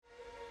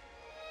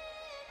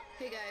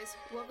Hey guys,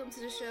 welcome to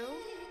the show.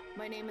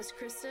 My name is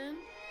Kristen.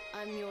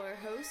 I'm your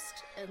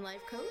host and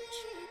life coach,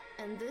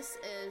 and this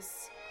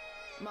is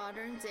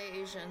Modern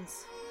Day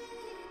Asians.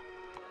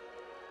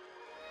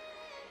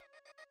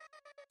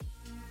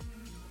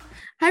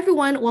 Hi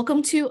everyone,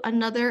 welcome to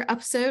another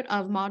episode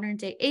of Modern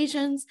Day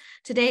Asians.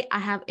 Today I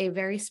have a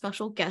very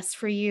special guest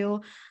for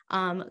you.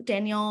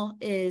 Daniel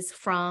is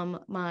from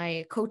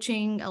my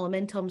coaching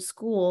Elementum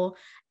school,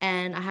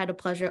 and I had the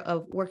pleasure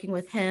of working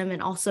with him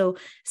and also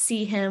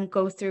see him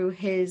go through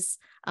his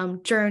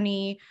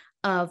journey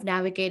of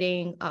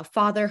navigating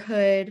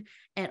fatherhood.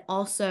 And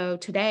also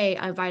today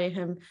I invited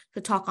him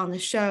to talk on the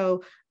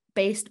show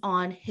based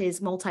on his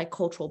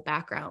multicultural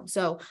background.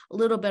 So a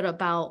little bit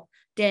about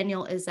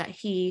Daniel is that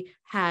he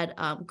had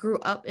grew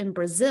up in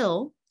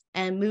Brazil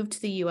and moved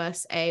to the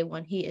USA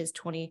when he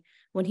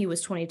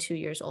was 22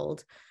 years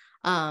old.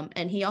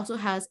 And he also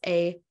has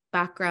a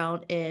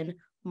background in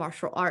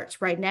martial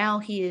arts. Right now,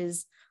 he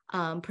is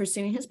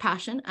pursuing his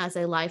passion as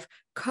a life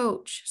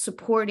coach,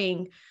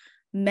 supporting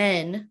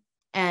men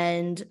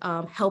and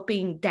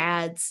helping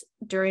dads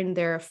during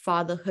their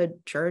fatherhood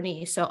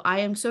journey. So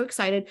I am so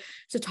excited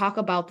to talk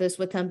about this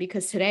with him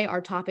because today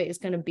our topic is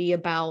going to be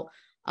about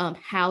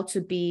how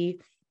to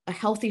be a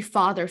healthy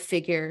father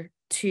figure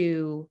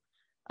to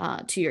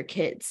your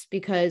kids,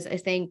 because I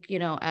think,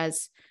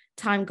 as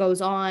time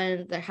goes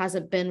on, there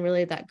hasn't been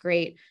really that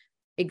great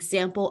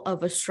example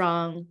of a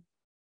strong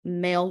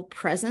male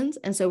presence.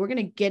 And so we're going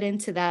to get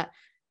into that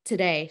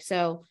today.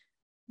 So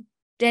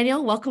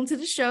Daniel, welcome to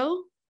the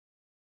show.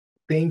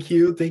 Thank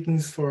you.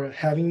 Thanks for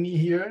having me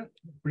here.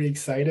 Pretty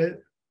excited.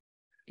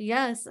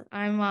 Yes,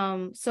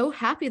 I'm so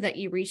happy that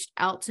you reached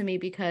out to me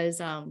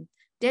because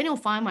Daniel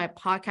found my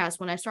podcast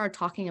when I started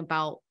talking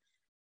about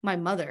my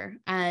mother.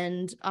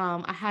 And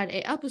I had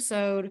an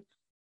episode,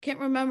 can't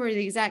remember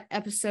the exact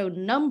episode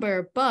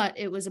number, but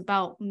it was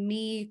about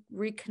me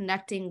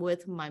reconnecting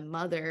with my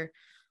mother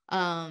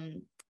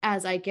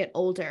as I get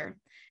older.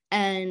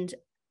 And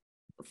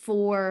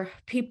for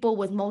people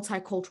with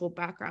multicultural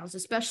backgrounds,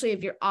 especially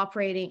if you're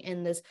operating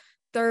in this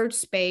third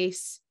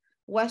space,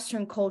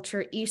 Western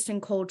culture, Eastern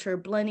culture,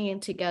 blending in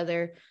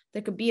together,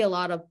 there could be a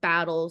lot of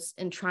battles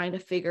in trying to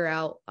figure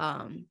out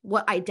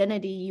what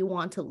identity you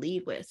want to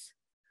lead with.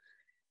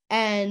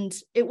 And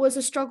it was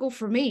a struggle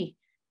for me.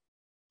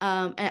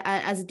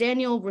 As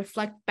Daniel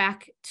reflect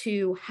back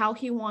to how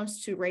he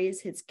wants to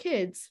raise his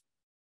kids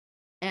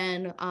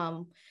and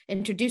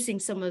introducing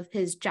some of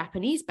his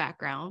Japanese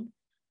background,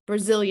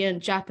 Brazilian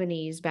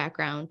Japanese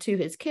background to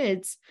his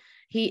kids,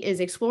 he is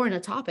exploring a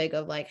topic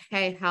of like,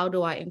 hey, how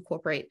do I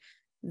incorporate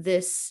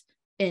this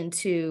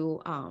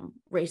into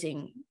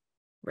raising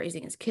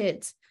his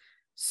kids?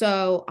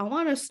 So I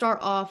want to start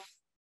off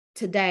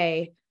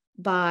today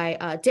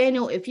by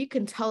Daniel, if you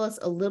can tell us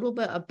a little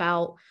bit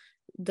about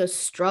the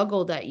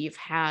struggle that you've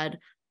had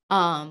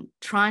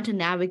trying to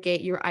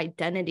navigate your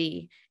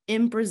identity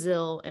in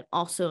Brazil and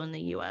also in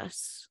the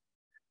US.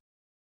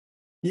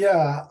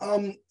 Yeah,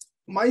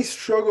 my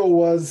struggle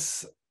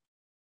was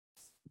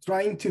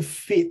trying to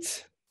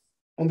fit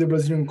on the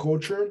Brazilian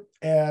culture.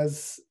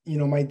 As you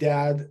know, my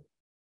dad,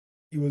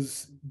 he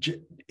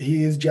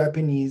is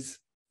Japanese,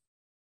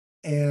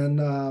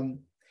 and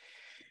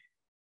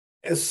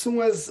as soon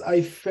as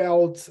I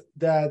felt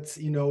that,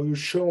 you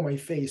show my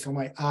face or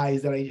my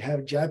eyes that I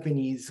have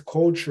Japanese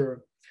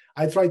culture,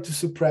 I tried to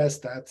suppress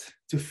that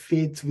to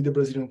fit with the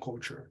Brazilian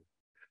culture.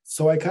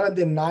 So I kind of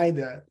denied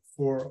that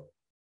for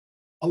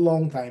a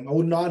long time. I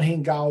would not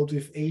hang out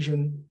with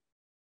Asian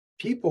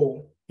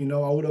people, I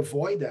would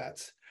avoid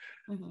that.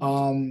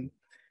 Mm-hmm.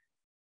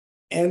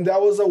 And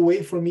that was a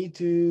way for me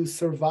to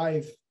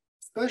survive,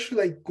 especially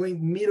like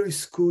going middle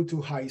school to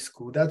high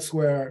school. That's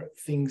where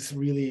things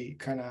really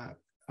kind of,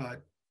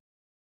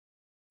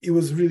 it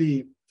was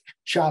really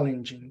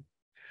challenging.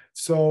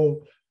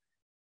 So,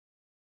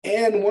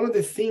 and one of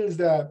the things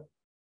that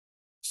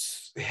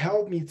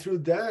helped me through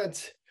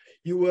that,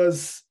 it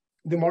was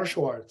the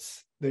martial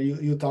arts that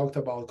you talked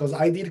about, because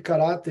I did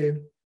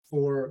karate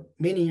for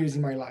many years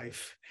in my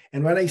life.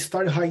 And when I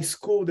started high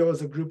school, there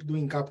was a group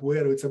doing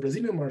capoeira. It's a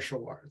Brazilian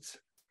martial arts.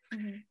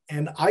 Mm-hmm.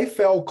 And I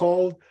felt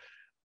called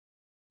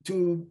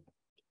to,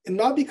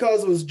 not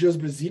because it was just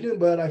Brazilian,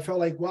 but I felt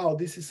like, wow,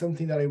 this is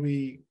something that I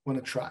really want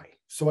to try.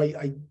 So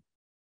I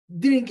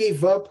didn't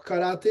give up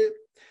karate,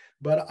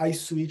 but I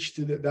switched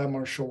to that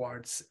martial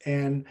arts.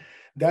 And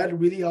that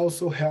really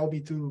also helped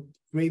me to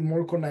create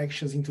more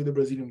connections into the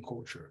Brazilian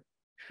culture.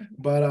 Mm-hmm.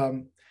 But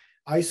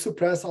I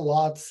suppressed a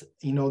lot,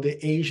 the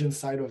Asian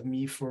side of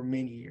me for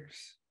many years.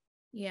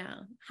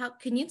 Yeah. How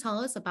can you tell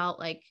us about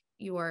like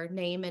your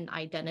name and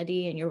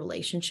identity and your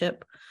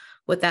relationship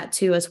with that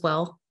too as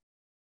well?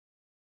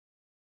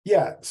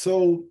 Yeah.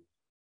 So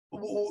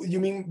you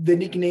mean the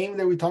nickname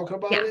that we talked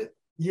about? Yeah. It?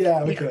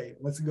 Yeah. Okay. Yeah.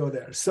 Let's go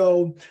there.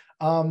 So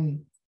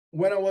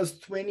when I was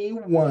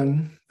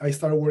 21, I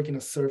started working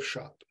a surf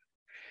shop,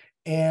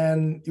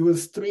 and it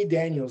was 3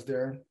 Daniels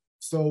there.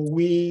 So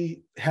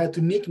we had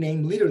to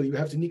nickname, literally, we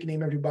have to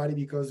nickname everybody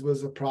because it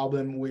was a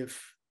problem with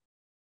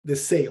the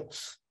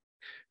sales.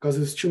 because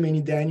there's too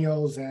many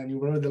Daniels and you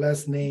remember the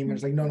last name. Mhm.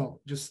 It's like, no,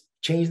 just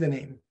change the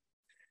name.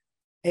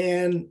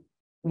 And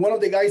one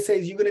of the guys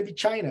says, you're going to be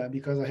China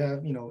because I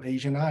have,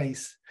 Asian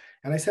eyes.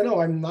 And I said,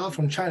 no, I'm not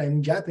from China.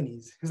 I'm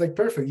Japanese. He's like,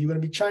 perfect. You're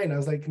going to be China. I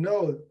was like,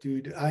 no,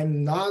 dude,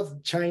 I'm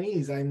not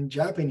Chinese. I'm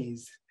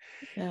Japanese.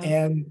 Yeah.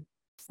 And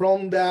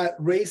from that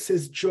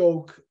racist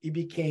joke, it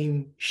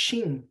became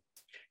Shin.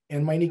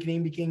 And my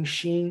nickname became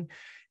Shin.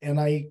 And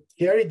I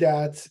carried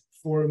that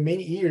for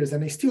many years.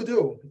 And I still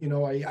do.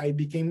 I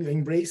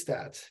embraced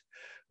that.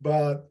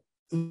 But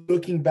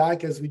looking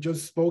back, as we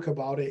just spoke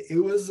about it, it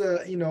was,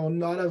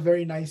 not a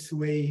very nice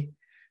way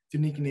to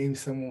nickname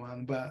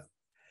someone. But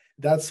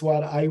that's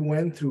what I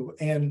went through.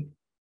 And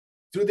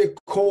through the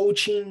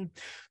coaching,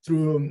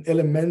 through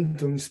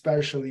Elementum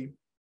especially,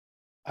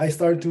 I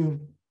started to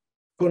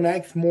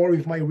connect more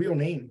with my real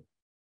name.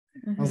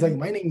 I was like, Mhm.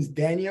 my name is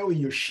Daniel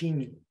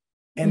Yoshimi.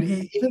 And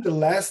Mhm. even the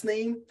last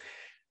name,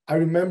 I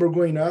remember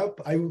growing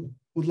up, I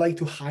would like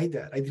to hide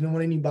that. I didn't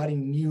want anybody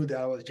knew that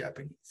I was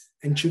Japanese.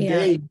 And Yeah.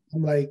 today,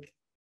 I'm like,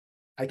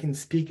 I can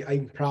speak,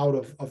 I'm proud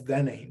of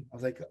that name. I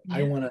was like,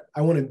 I Yeah.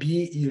 wanna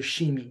be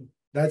Yoshimi.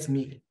 That's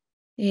me.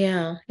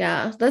 Yeah,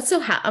 yeah. That's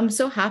so I'm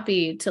so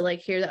happy to like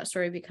hear that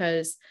story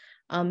because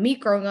me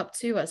growing up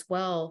too as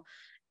well,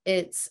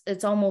 it's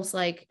almost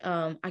like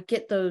I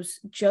get those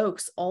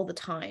jokes all the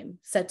time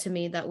said to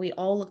me that we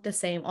all look the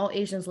same, all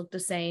Asians look the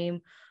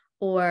same,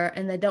 or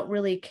and they don't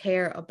really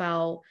care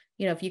about,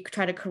 if you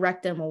try to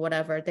correct them or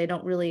whatever, they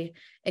don't really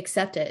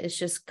accept it. It's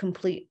just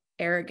complete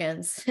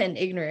arrogance and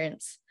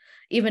ignorance.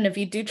 Even if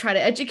you do try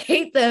to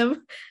educate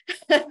them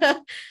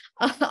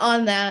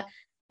on that,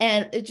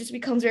 and it just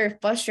becomes very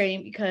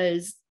frustrating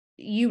because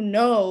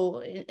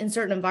in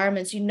certain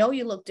environments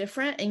you look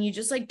different and you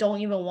just like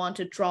don't even want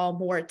to draw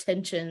more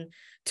attention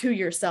to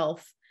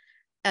yourself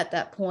at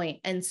that point.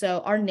 And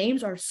so our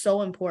names are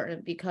so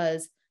important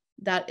because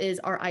that is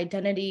our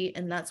identity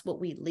and that's what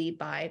we lead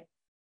by.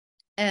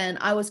 And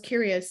I was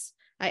curious,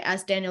 I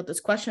asked Daniel this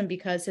question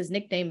because his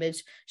nickname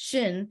is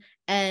Shin,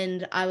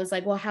 and I was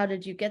like, well, how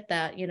did you get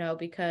that,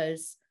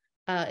 because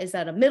is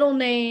that a middle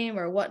name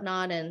or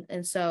whatnot?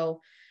 And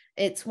so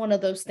it's one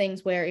of those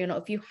things where,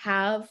 if you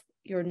have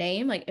your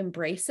name, like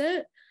embrace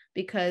it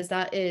because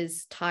that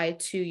is tied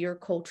to your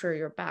culture,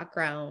 your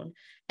background,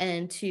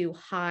 and to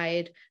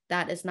hide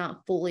that is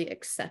not fully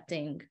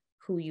accepting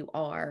who you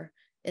are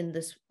in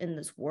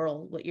this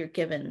world, what you're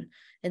given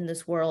in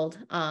this world.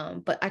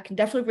 But I can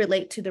definitely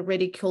relate to the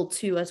ridicule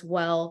too as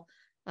well,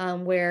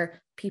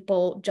 where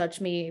people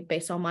judge me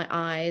based on my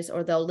eyes,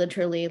 or they'll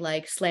literally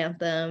like slant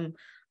them,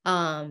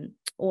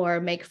 or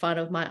make fun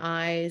of my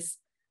eyes.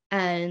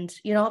 And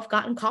I've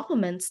gotten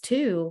compliments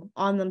too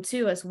on them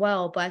too as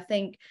well. But I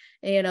think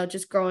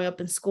just growing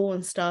up in school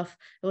and stuff,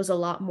 it was a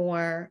lot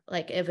more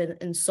like of an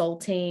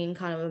insulting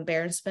kind of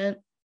embarrassment.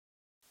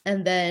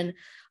 And then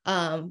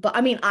but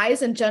I mean,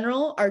 eyes in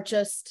general are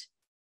just,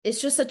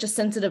 it's just such a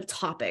sensitive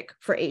topic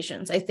for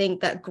Asians, I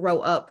think, that grow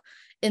up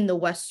in the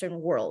Western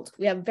world.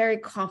 We have very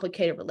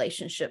complicated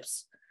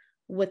relationships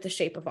with the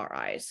shape of our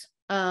eyes,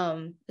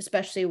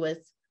 especially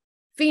with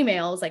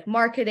females. Like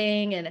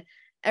marketing and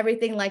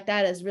everything like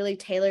that is really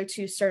tailored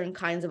to certain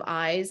kinds of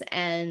eyes.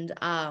 And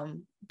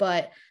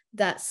but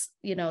that's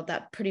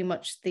that pretty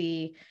much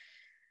the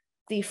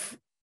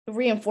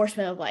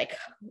reinforcement of like,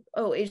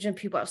 oh, Asian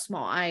people have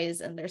small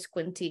eyes and they're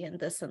squinty and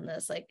this and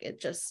this, like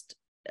it just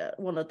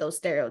one of those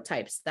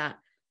stereotypes that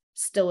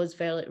still is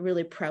very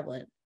really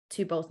prevalent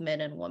to both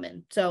men and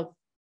women. So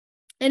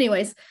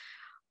anyways,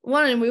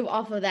 wanted to move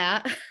off of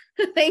that.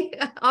 I think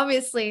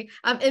obviously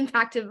I'm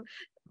impacted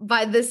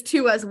by this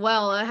too as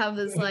well. I have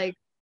this like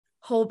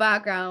whole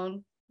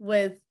background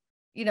with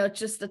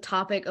just the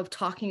topic of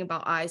talking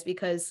about eyes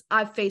because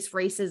I've faced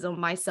racism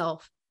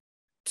myself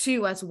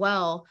too as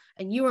well.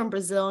 And you were in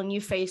Brazil and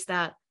you faced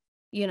that,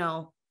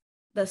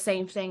 the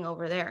same thing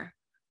over there.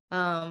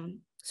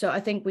 So I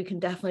think we can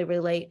definitely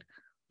relate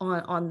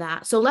on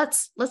that. So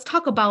let's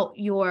talk about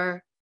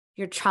your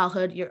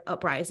childhood, your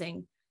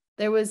uprising.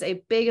 There was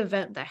a big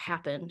event that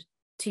happened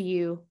to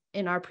you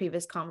in our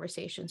previous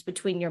conversations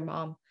between your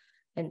mom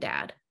and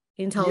dad.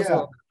 Can you tell us a Yeah.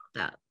 little bit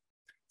about that?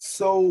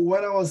 So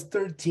when I was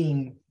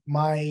 13,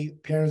 my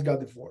parents got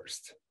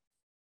divorced.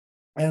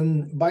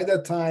 And by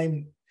that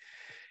time,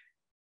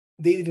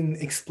 they didn't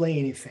explain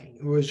anything.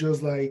 It was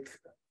just like,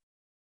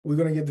 we're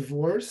going to get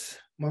divorced.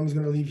 Mom's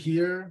going to live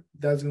here.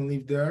 Dad's going to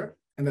live there.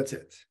 And that's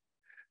it.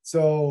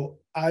 So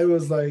I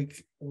was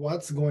like,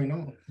 what's going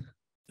on?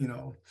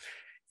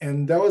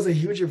 And that was a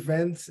huge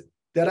event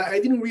that I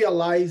didn't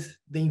realize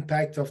the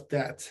impact of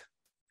that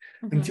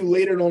Mm-hmm. until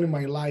later on in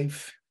my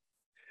life.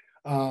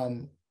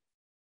 I,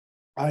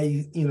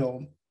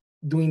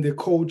 doing the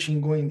coaching,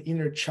 going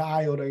inner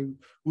child, I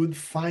would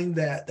find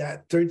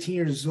that 13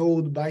 years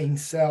old by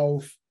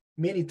himself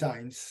many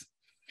times,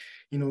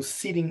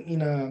 sitting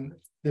in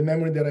the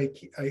memory that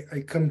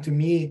I come to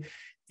me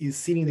is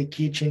sitting in the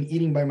kitchen,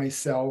 eating by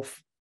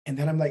myself. And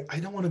then I'm like, I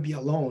don't want to be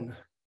alone.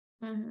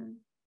 Mm-hmm.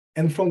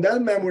 And from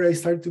that memory, I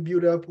started to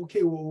build up,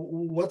 okay, well,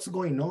 what's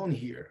going on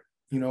here?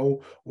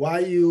 Why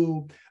are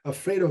you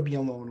afraid of being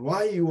alone?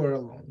 Why you are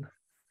alone?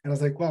 And I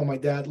was like, wow, my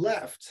dad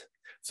left.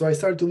 So I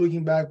started to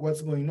looking back,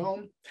 what's going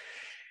on.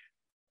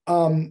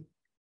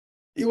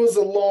 It was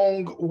a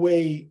long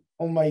way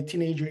on my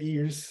teenager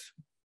years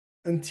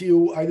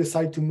until I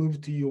decided to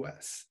move to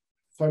US.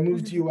 So I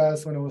moved to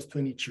US when I was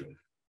 22.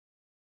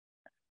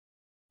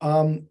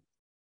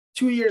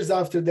 2 years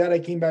after that, I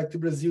came back to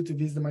Brazil to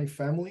visit my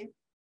family.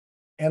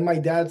 And my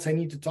dad said, I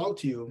need to talk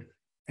to you.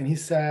 And he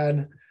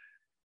said,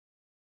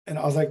 and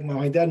I was like,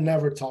 my dad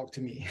never talked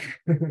to me.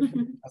 I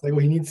was like, well,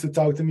 he needs to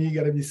talk to me. You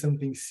got to be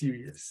something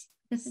serious.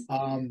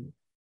 And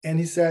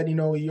he said,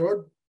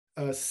 your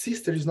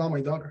sister is not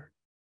my daughter.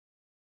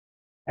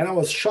 And I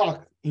was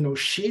shocked.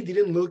 She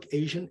didn't look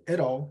Asian at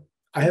all.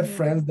 I have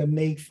friends that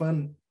make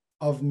fun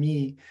of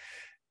me.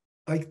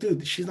 Like,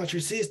 dude, she's not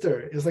your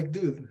sister. It's like,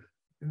 dude,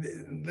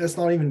 let's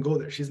not even go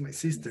there. She's my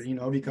sister,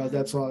 because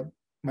that's what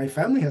my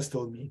family has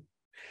told me.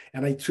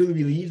 And I truly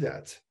believe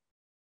that.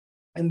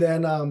 And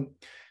then,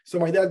 so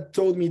my dad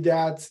told me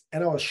that,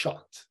 and I was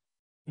shocked.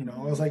 I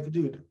was like,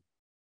 dude,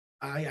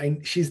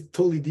 she's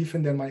totally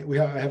different than I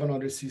have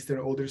another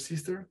sister, older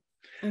sister.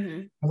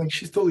 I was like,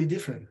 she's totally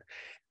different.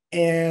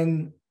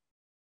 And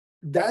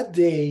that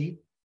day,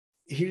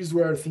 here's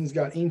where things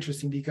got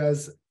interesting,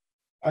 because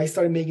I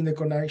started making the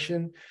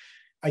connection.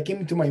 I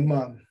came to my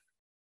mom,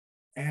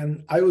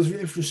 and I was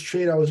really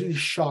frustrated. I was really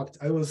shocked.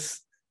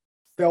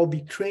 Felt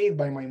betrayed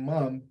by my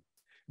mom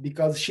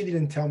because she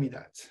didn't tell me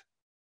that.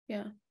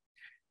 Yeah.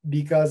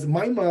 Because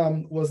my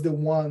mom was the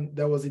one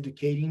that was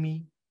educating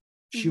me.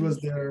 She was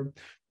there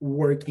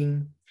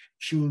working.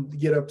 She would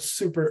get up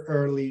super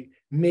early,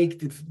 make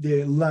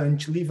the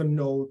lunch, leave a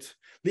note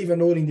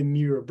in the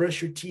mirror,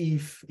 brush your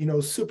teeth,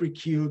 super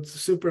cute,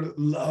 super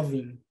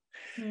loving.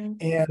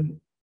 And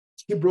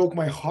she broke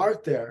my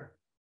heart there.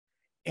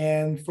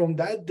 And from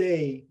that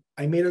day,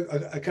 I made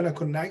a kind of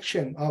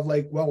connection of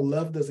like, well,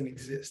 love doesn't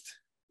exist.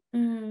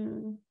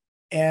 And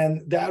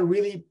that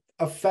really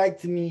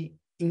affected me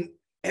in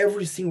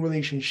every single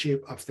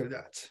relationship after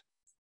that.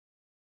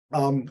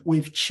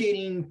 With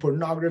cheating,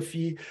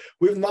 pornography,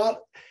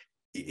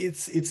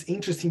 it's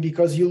interesting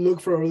because you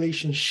look for a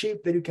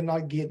relationship that you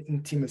cannot get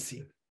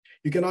intimacy.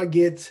 You cannot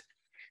get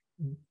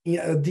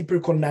a deeper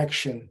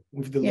connection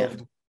with the loved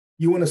one.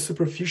 You want a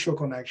superficial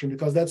connection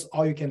because that's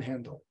all you can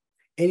handle.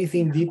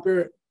 Anything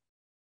deeper,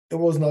 it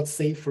was not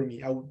safe for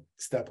me. I would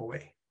step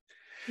away.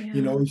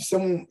 If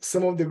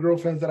some of the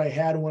girlfriends that I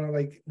had want to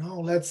like, no,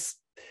 let's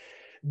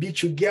be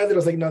together. I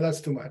was like, no,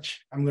 that's too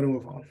much. I'm going to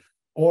move on.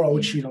 Or I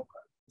would cheat on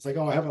her. It's like,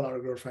 oh, I have another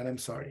girlfriend. I'm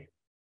sorry.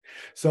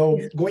 So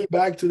going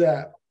back to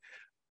that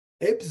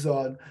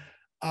episode,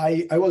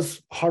 I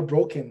was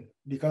heartbroken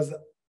because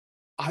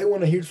I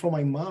want to hear from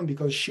my mom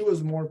because she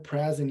was more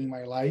present in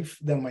my life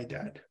than my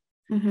dad.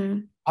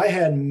 I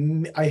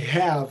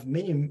have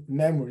many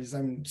memories.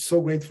 I'm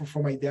so grateful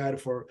for my dad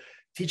for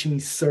teaching me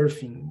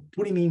surfing,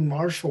 putting me in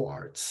martial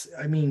arts.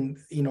 I mean,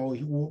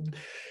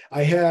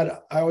 I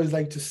always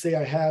like to say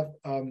I have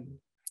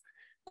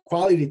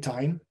quality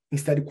time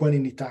instead of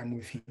quantity time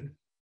with him.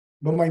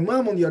 But my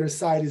mom on the other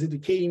side is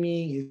educating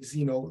me, is,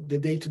 the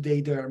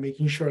day-to-day there,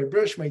 making sure I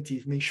brush my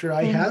teeth, make sure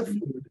I have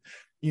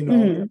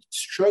food,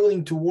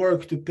 struggling to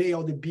work, to pay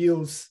all the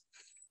bills.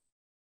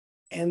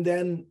 And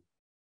then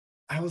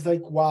I was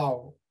like,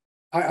 wow,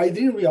 I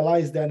didn't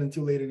realize that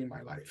until later in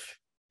my life.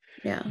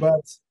 Yeah.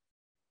 But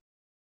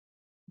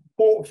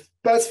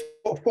fast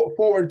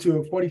forward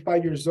to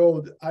 45 years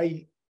old,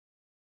 I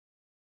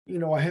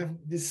have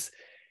this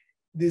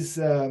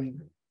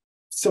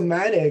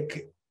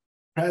somatic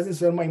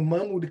presence. When my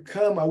mom would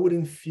come, I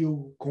wouldn't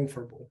feel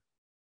comfortable.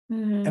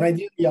 And I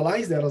didn't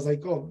realize that. I was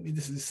like, oh,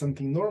 this is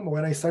something normal.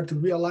 And I started to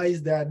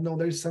realize that, no,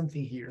 there's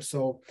something here.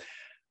 So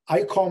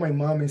I call my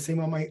mom and say,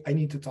 Mom, I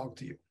need to talk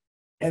to you.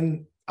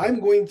 And I'm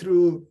going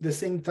through the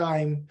same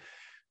time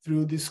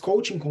through these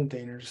coaching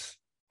containers.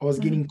 I was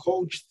getting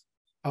coached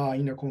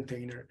in a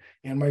container.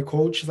 And my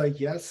coach is like,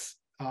 yes,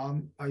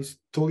 I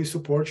totally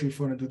support you if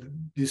you want to do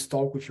this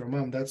talk with your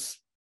mom. That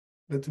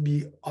would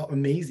be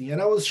amazing.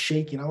 And I was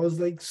shaking. I was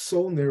like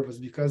so nervous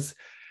because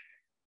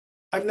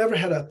I've never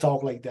had a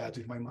talk like that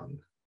with my mom.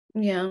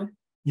 Yeah.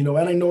 And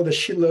I know that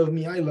she loved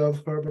me. I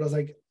love her, but I was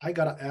like, I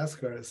got to ask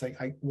her. It's like,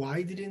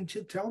 why didn't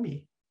you tell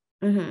me?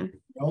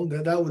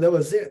 That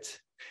was it.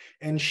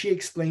 And she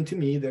explained to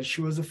me that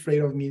she was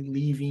afraid of me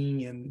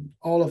leaving and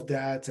all of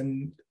that.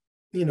 And,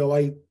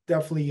 I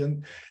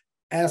definitely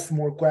asked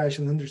more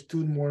questions,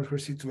 understood more her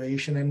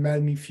situation, and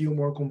made me feel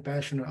more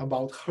compassionate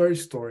about her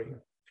story.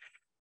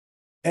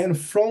 And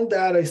from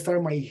that, I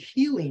started my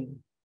healing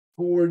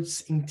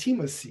towards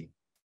intimacy.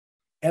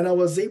 And I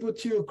was able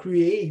to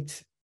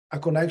create a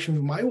connection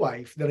with my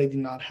wife that I did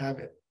not have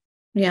it.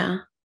 Yeah.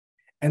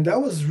 And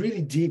that was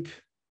really deep.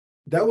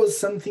 That was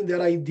something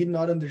that I did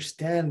not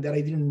understand, that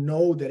I didn't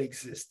know that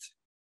exists.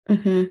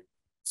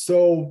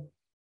 So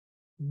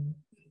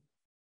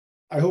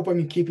I hope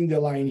I'm keeping the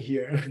line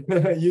here.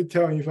 You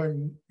tell me if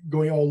I'm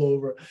going all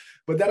over.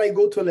 But then I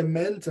go to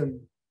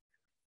Elementum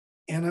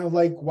and I'm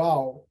like,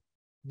 wow,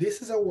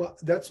 that's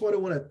what I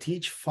want to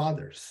teach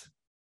fathers.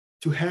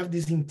 to have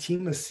this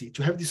intimacy,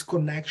 to have this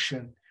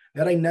connection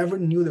that I never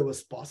knew that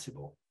was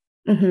possible.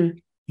 Mm-hmm.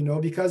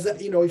 Because,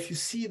 if you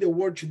see the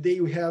world today,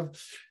 we have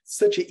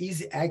such an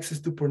easy access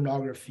to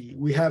pornography.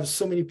 We have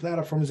so many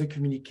platforms of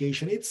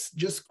communication. It's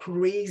just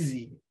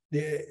crazy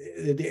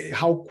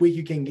how quick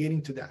you can get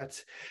into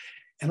that.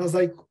 And I was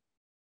like,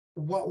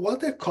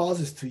 what that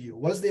causes to you?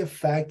 What's the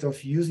effect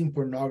of using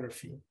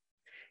pornography?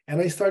 And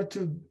I started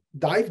to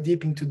dive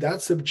deep into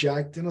that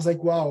subject. And I was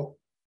like, wow,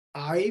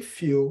 I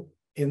feel,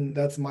 and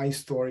that's my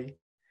story,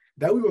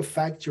 that will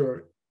affect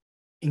your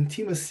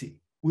intimacy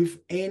with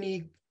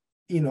any,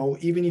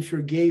 even if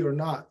you're gay or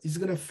not, it's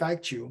going to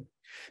affect you,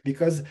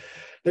 because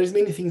there's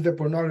many things that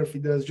pornography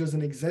does. Just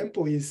an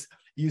example is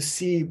you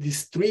see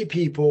these 3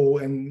 people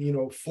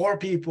and 4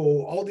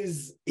 people, all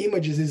these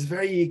images is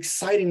very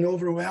exciting,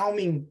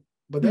 overwhelming,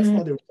 but that's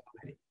not the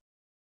reality.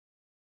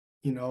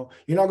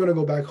 You're not going to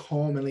go back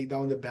home and lay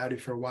down in the bed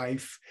with your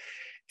wife.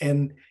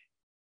 And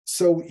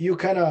so you're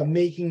kind of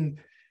making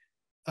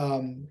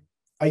a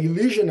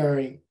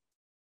illusionary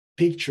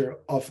picture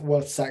of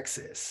what sex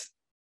is.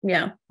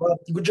 Yeah. But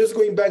just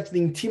going back to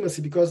the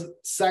intimacy, because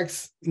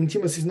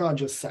intimacy is not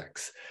just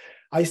sex.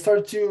 I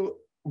start to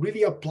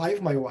really apply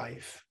with my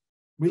wife,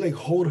 really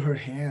hold her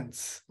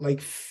hands,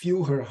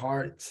 feel her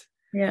heart.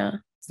 Yeah.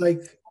 It's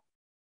like,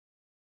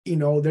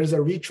 there's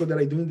a ritual that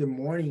I do in the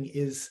morning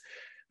is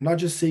not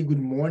just say good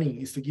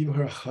morning, is to give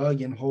her a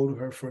hug and hold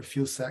her for a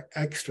few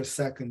extra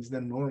seconds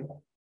than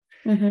normal.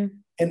 Mm-hmm.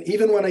 And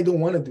even when I don't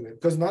want to do it,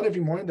 because not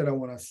every morning that I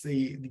want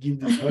to give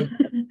this hug,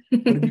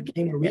 but it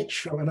became a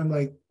ritual. And I'm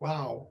like,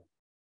 wow,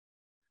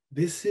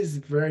 this is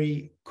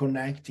very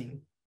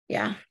connecting.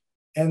 Yeah.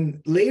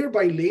 And layer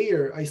by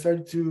layer, I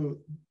started to,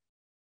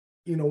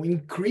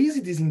 increase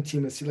this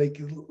intimacy,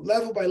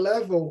 level by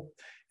level.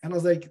 And I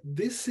was like,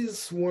 this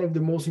is one of the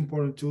most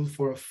important tools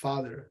for a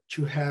father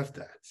to have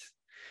that.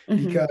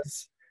 Mm-hmm.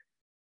 Because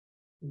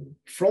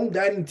from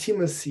that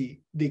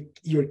intimacy,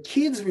 your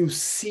kids will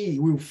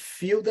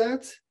feel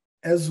that,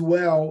 as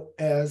well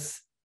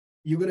as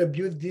you're going to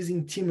build this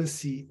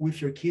intimacy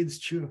with your kids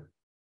too.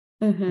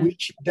 Mm-hmm.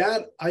 Which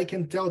that I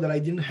can tell that I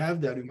didn't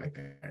have that with my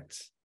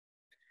parents.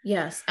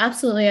 Yes,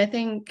 absolutely. I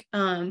think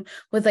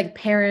with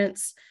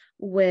parents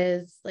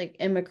with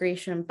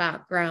immigration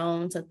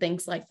backgrounds and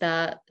things like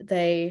that,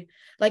 they,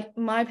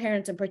 my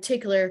parents in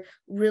particular,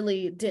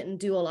 really didn't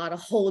do a lot of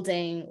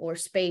holding or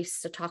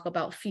space to talk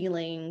about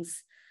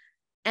feelings.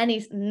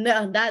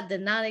 No, that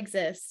did not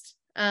exist.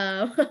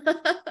 There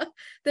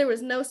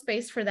was no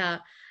space for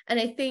that. And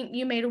I think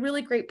you made a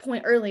really great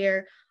point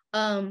earlier.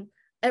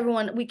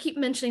 Everyone, we keep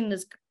mentioning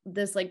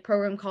this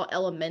program called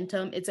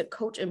Elementum. It's a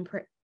coach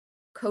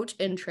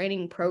and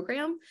training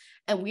program,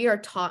 and we are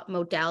taught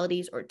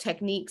modalities or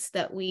techniques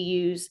that we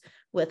use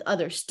with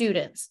other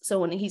students. So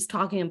when he's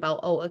talking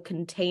about a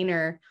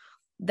container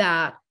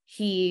that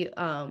he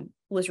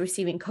was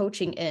receiving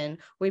coaching in,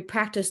 we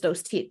practice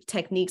those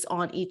techniques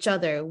on each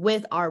other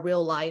with our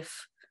real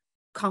life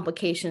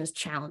complications,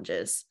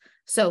 challenges.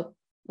 So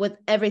with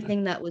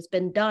everything that was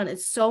been done,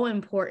 it's so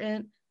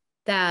important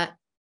that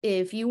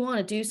if you want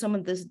to do some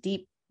of this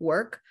deep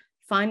work,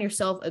 find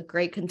yourself a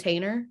great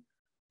container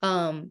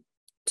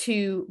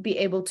to be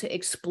able to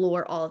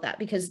explore all of that.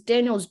 Because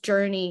Daniel's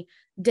journey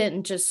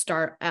didn't just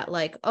start at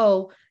I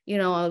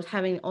was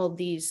having all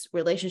these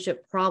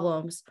relationship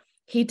problems.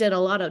 He did a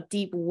lot of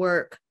deep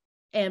work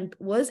and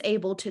was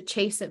able to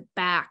chase it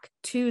back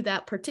to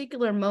that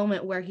particular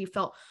moment where he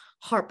felt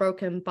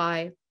heartbroken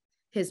by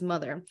his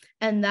mother.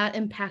 And that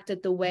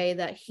impacted the way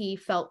that he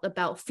felt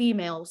about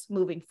females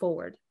moving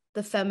forward,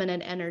 the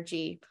feminine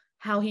energy,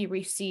 how he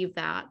received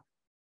that,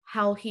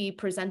 how he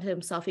presented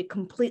himself. He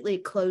completely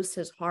closed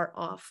his heart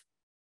off.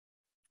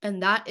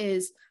 And that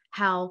is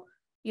how,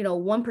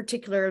 one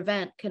particular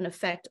event can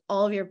affect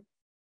all of your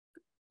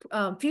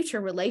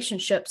future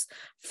relationships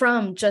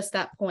from just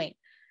that point.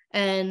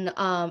 And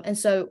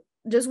so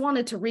just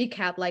wanted to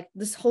recap,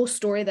 this whole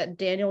story that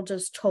Daniel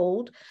just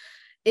told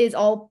is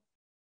all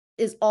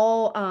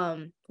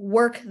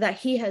work that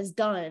he has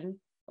done.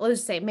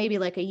 Let's say maybe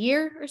a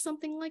year or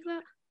something like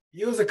that.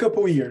 It was a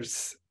couple of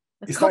years.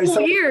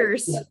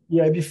 Years.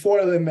 Yeah, before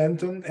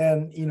Elementum.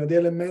 And, the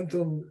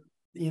Elementum,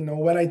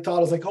 when I thought,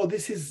 I was like, oh,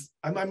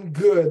 I'm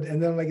good.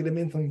 And then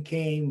Elementum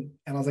came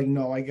and I was like,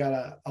 no, I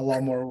got a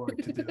lot more work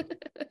to do.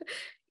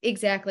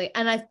 Exactly.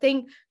 And I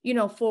think,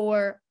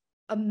 for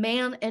a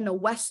man in a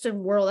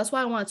Western world, that's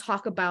why I want to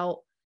talk about,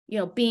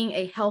 being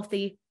a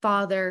healthy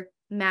father,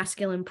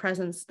 masculine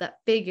presence, that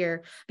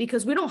figure,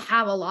 because we don't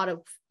have a lot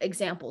of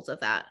examples of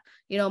that.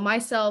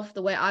 Myself,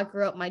 the way I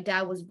grew up, my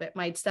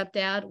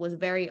stepdad was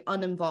very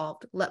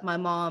uninvolved. My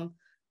mom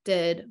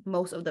did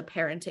most of the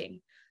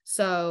parenting.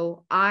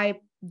 So I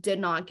did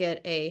not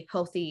get a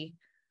healthy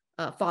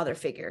father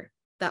figure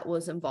that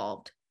was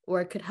involved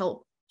or could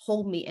help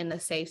hold me in a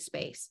safe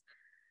space.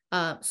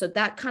 So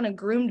that kind of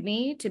groomed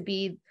me to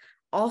be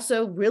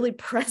also really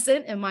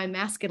present in my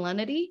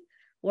masculinity,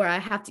 where I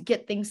have to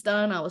get things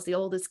done. I was the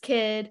oldest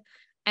kid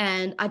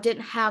and I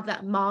didn't have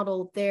that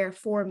model there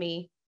for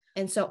me.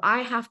 And so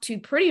I have to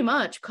pretty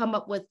much come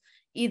up with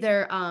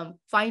either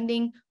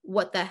finding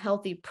what that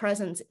healthy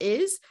presence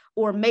is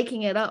or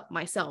making it up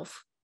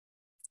myself,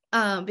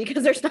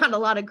 because there's not a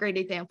lot of great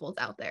examples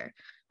out there,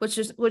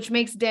 which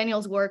makes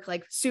Daniel's work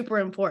like super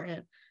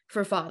important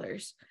for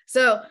fathers.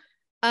 So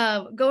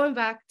going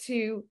back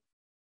to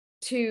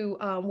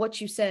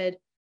what you said,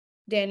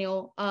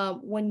 Daniel,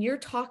 when you're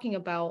talking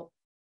about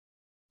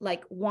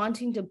like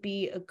wanting to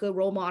be a good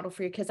role model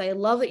for your kids, I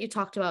love that you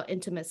talked about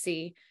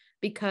intimacy,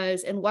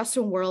 because in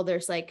Western world,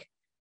 there's like,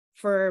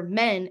 for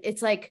men,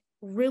 it's like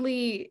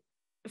really,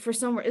 for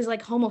some, it's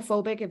like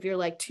homophobic if you're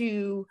like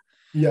too,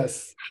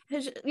 Yes.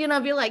 you know,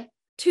 if you're like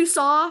too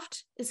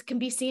soft, it can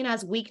be seen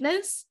as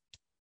weakness.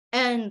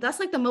 And that's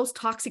like the most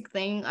toxic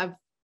thing I've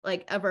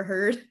like ever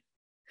heard,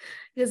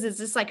 because it's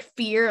just like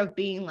fear of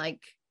being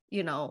like,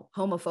 you know,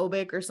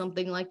 homophobic or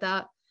something like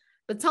that.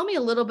 But tell me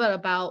a little bit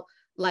about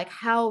like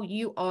how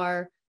you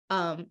are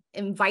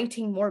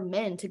inviting more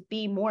men to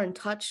be more in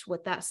touch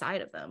with that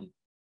side of them.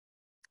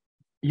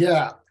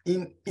 Yeah.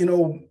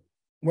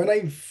 When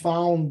I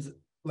found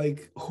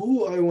like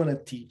who I want to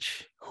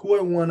teach, who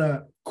I want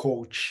to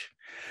coach,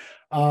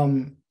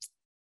 um,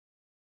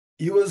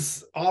 it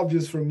was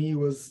obvious for me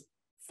was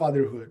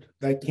fatherhood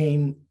that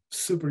came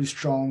super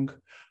strong.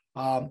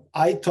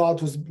 I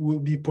thought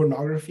would be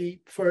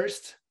pornography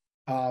first,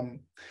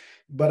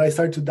 but I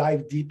started to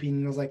dive deep in.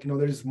 And I was like,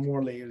 there's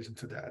more layers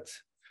into that.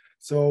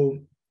 So,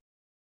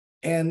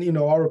 and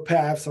our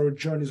paths, our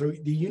journeys, or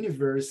the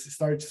universe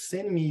started to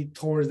send me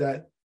towards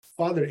that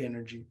father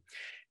energy,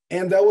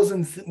 and that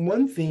wasn't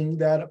one thing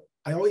that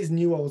I always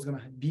knew I was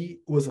gonna be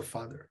was a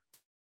father.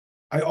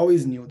 I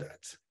always knew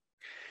that.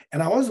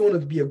 And I always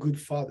wanted to be a good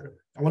father.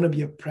 I want to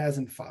be a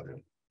present father,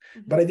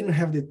 but I didn't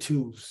have the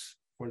tools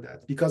for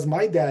that because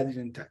my dad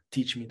didn't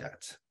teach me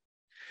that.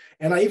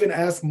 And I even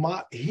asked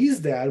his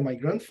dad, my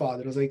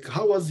grandfather, I was like,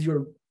 how was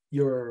your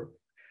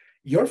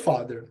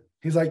father?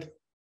 He's like,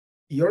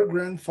 your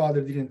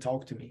grandfather didn't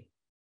talk to me.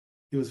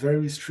 He was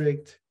very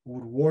strict,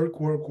 would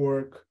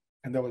work,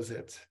 and that was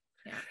it.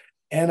 Yeah.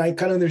 And I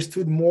kind of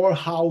understood more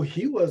how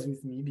he was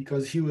with me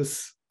because he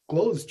was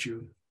close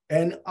to,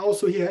 and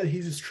also he had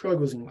his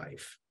struggles in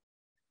life.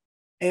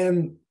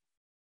 And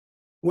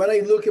when I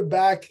look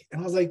back,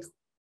 and I was like,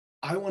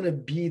 I want to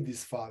be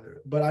this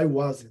father, but I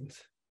wasn't.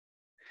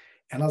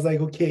 And I was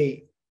like,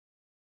 okay,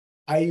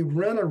 I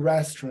ran a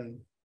restaurant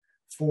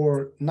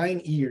for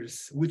 9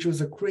 years, which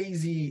was a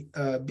crazy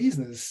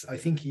business. I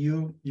think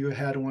you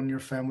had one in your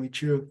family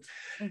too.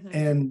 Mm-hmm.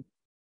 And,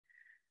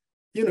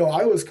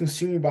 I was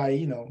consuming by,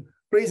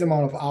 crazy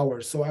amount of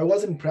hours. So I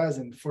wasn't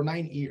present for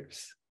 9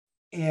 years.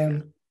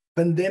 And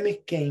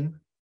pandemic came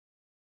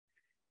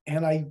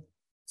and I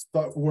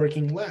started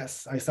working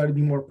less. I started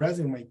being more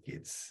present with my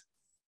kids.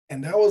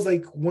 And that was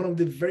like one of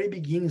the very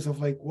beginnings of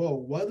like, whoa,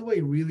 what do I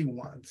really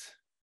want?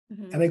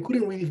 Mm-hmm. And I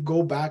couldn't really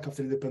go back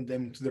after the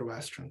pandemic to the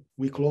restaurant.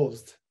 We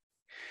closed.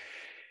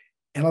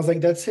 And I was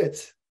like, that's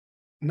it.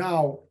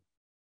 Now,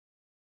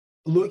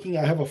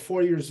 I have a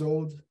 4 years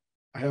old,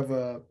 I have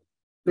a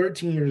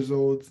 13 years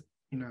old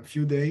in a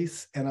few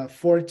days, and a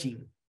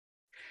 14.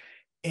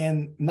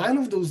 And 9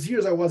 of those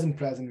years, I wasn't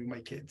present with my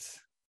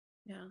kids.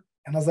 Yeah.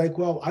 And I was like,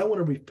 well, I want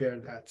to repair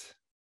that.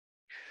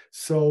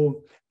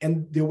 So,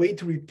 and the way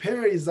to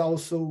repair is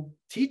also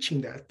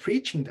teaching that,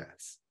 preaching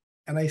that.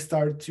 And I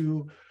started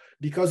to,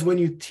 because when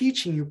you're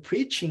teaching, you're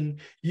preaching,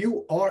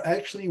 you are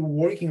actually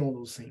working on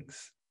those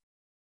things.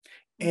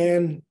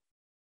 And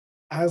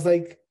I was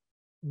like,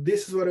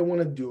 this is what I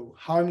want to do,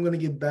 how I'm going to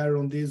get better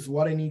on this,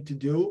 what I need to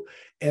do.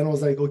 And I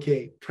was like,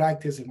 okay,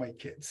 practice with my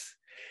kids.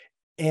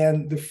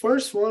 And the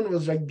first one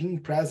was like being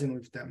present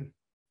with them,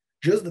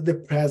 just the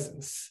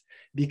presence,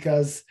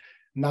 because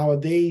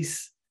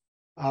nowadays,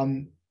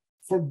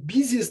 for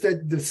busiest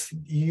that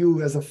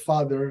you as a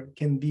father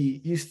can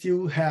be, you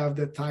still have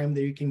the time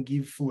that you can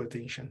give full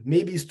attention.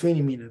 Maybe it's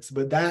 20 minutes,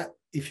 but that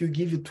if you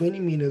give you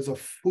 20 minutes of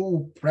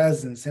full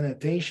presence and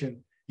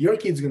attention, your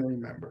kid's going to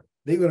remember.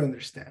 They're going to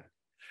understand.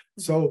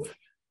 So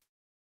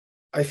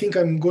I think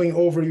I'm going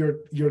over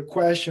your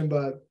question,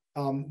 but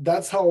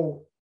that's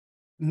how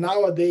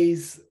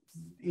nowadays,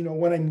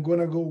 when I'm going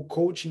to go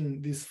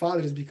coaching these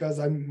fathers, because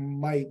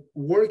my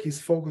work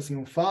is focusing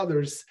on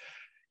fathers,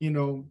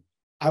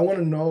 I want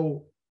to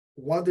know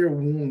what their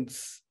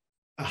wounds,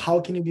 how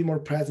can you be more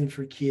present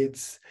for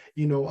kids?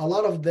 A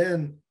lot of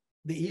them,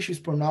 the issue is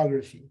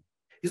pornography.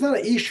 It's not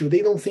an issue.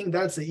 They don't think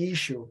that's an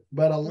issue,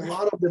 but a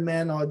lot of the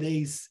men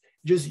nowadays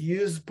just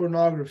use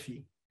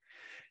pornography.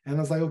 And I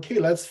was like, okay,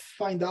 let's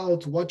find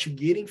out what you're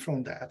getting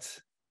from that.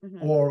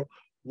 Or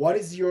what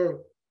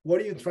are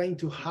you trying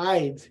to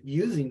hide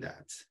using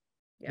that?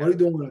 What you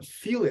don't want to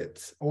feel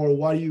it, or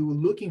what are you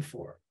looking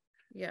for?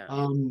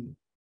 Yeah.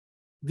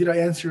 Did I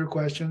answer your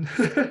question?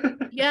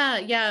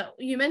 Yeah.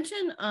 You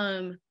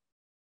mentioned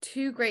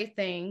 2 great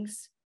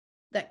things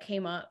that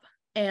came up,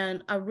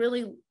 and I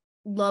really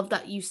love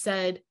that you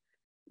said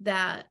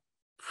that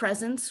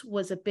presence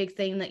was a big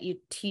thing that you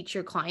teach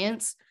your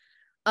clients.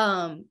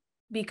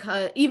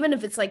 Because even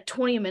if it's like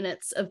 20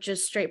 minutes of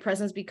just straight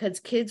presence, because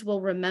kids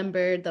will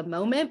remember the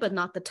moment, but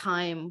not the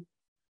time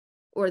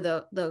or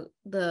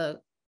the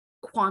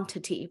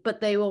quantity, but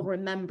they will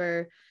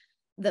remember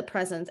the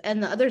presence.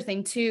 And the other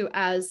thing too,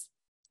 as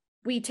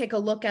we take a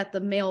look at the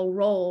male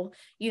role,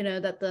 you know,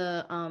 that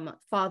the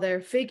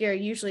father figure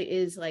usually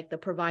is like the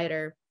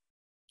provider.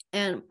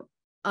 And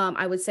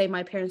I would say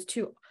my parents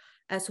too,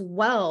 as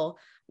well,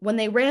 when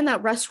they ran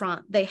that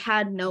restaurant, they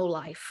had no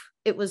life.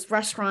 It was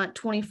restaurant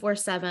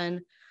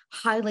 24/7,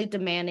 highly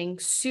demanding,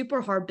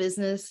 super hard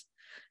business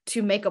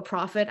to make a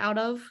profit out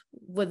of,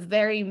 with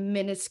very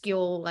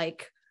minuscule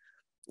like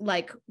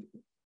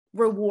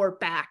reward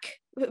back.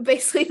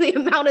 Basically the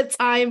amount of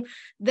time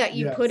that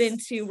you put Yes,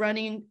 into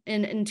running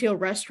into a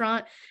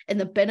restaurant and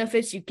the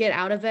benefits you get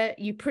out of it,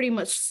 you pretty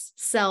much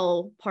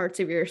sell parts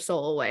of your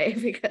soul away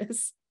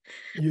because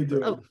you of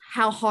do.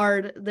 how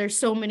hard, there's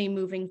so many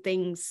moving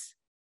things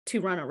to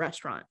run a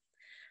restaurant.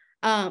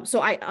 So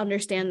I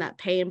understand that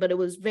pain, but it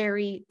was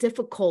very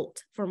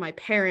difficult for my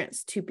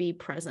parents to be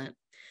present.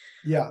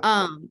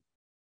 Yeah.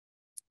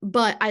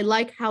 But I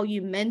like how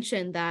you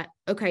mentioned that,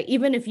 okay,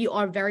 even if you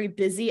are very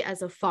busy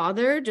as a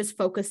father, just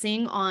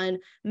focusing on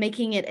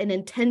making it an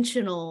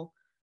intentional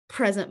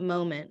present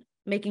moment,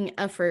 making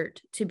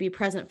effort to be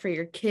present for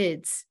your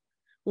kids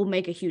will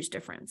make a huge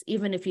difference,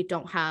 even if you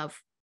don't have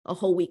a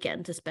whole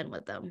weekend to spend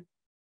with them.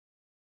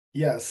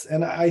 Yes.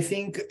 And I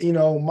think,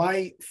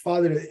 my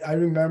father, I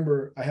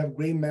remember I have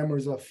great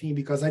memories of him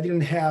because I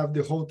didn't have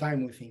the whole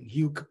time with him.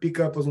 He would pick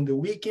up us on the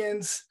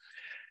weekends,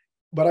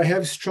 but I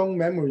have strong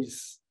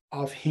memories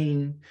of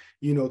him,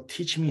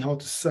 teaching me how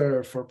to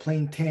surf or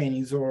playing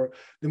tennis or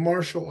the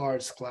martial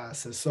arts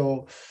classes.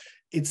 So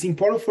it's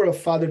important for a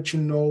father to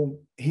know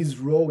his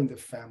role in the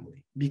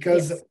family,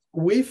 because Yes.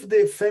 with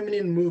the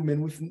feminine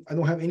movement, I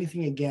don't have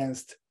anything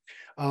against,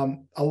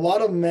 a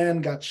lot of men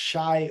got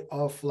shy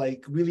of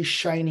like really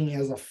shining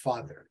as a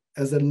father,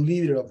 as a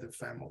leader of the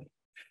family,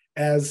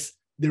 as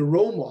the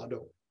role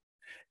model.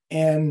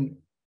 And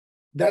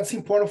that's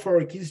important for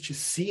our kids to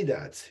see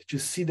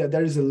that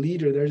there is a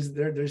leader,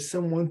 there's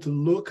someone to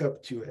look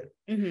up to it.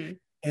 Mm-hmm.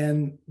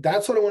 And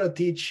that's what I want to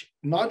teach,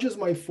 not just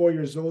my 4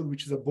 years old,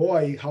 which is a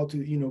boy, how to,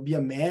 be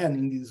a man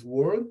in this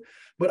world,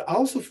 but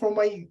also for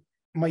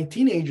my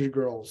teenager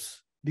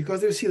girls,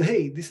 because they see,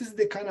 hey, this is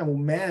the kind of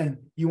man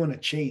you want to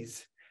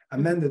chase, a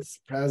man Mm-hmm. that's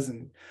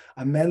present,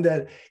 a man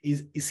that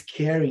is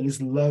caring, is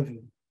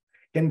loving,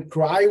 can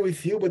cry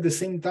with you, but at the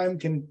same time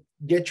can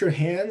get your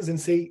hands and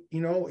say,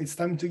 it's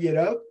time to get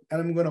up and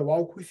I'm going to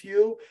walk with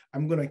you.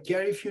 I'm going to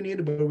carry if you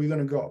need, but we're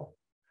going to go,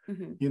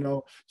 Mm-hmm.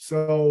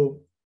 So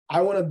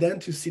I wanted them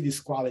to see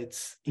these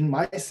qualities in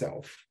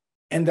myself.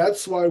 And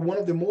that's why one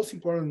of the most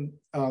important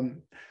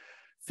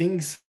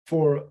things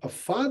for a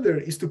father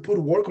is to put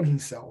work on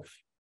himself.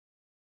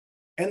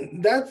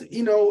 And that,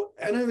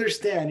 and I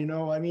understand,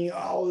 I mean,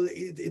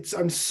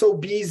 I'm so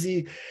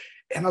busy.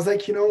 And I was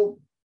like,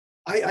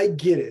 I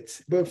get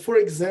it. But for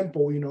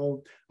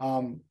example,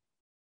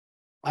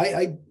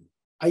 I,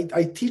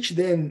 I teach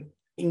them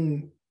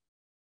in,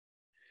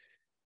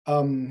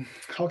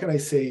 how can I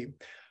say,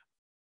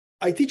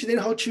 I teach them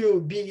how to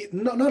be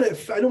not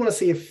I don't want to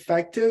say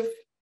effective,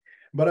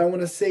 but I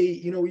want to say,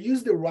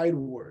 use the right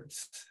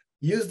words,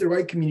 use the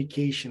right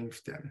communication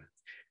with them.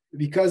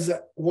 Because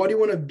what you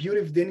want to build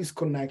with them is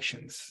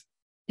connections.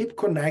 Keep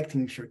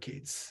connecting with your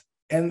kids.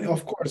 And Mm-hmm.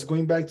 of course,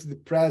 going back to the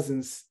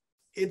presence,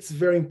 it's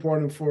very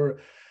important for,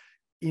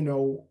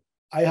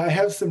 I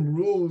have some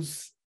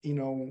rules,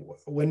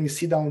 when we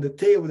sit down at the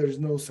table, there's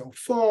no cell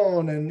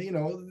phone. And,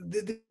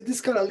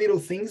 these kind of little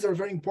things are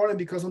very important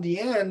because on the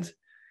end,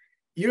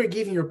 you're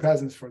giving your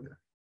presence for them.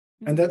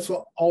 And Mm-hmm. that's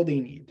what all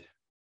they need.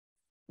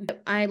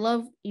 I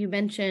love you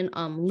mentioned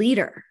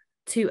leader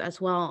too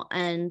as well.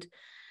 And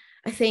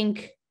I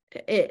think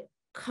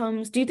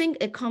do you think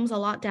it comes a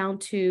lot down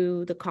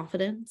to the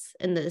confidence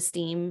and the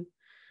esteem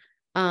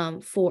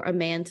for a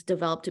man to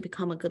develop to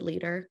become a good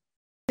leader?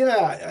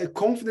 Yeah,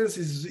 confidence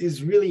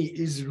is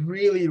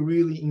really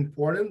really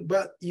important,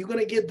 but you're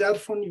gonna get that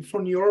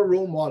from your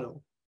role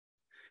model.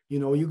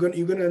 You're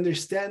gonna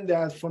understand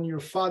that from your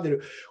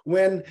father.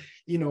 When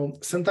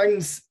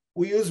sometimes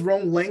we use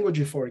wrong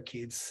language for our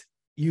kids.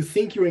 You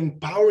think you're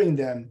empowering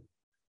them,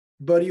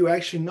 but you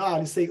actually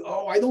not. You say,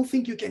 "Oh, I don't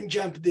think you can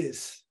jump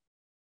this,"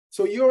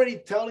 so you're already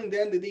telling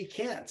them that they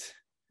can't.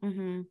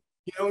 Mm-hmm.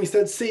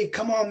 Instead say,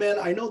 come on, man,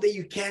 I know that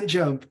you can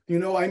jump.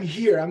 I'm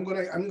here. I'm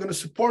gonna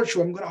support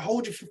you. I'm gonna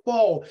hold you if you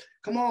fall.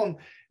 Come on.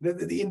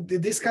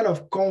 This kind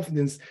of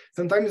confidence,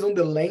 sometimes on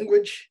the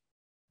language,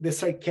 the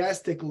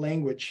sarcastic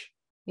language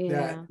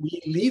that Yeah.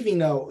 we live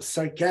in a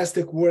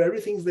sarcastic world.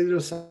 Everything's a little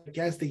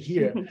sarcastic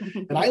here.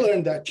 And I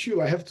learned that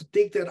too. I have to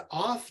take that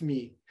off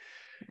me.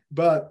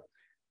 But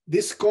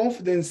this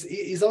confidence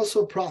is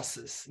also a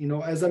process.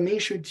 As I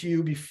mentioned to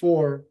you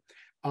before,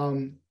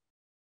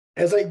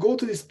 as I go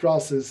to this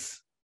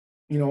process,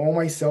 on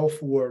my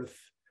self-worth,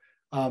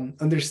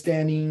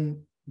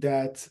 understanding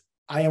that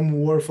I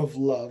am worth of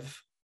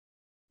love.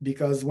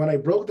 Because when I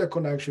broke that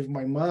connection with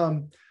my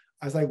mom,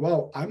 I was like,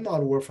 wow, I'm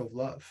not worth of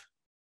love.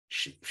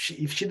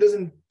 If she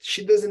doesn't,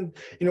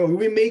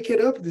 we make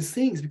it up these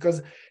things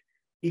because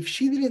if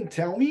she didn't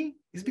tell me,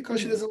 it's because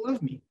she Mm-hmm. doesn't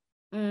love me.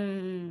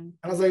 Mm.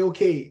 I was like,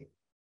 okay,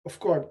 of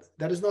course,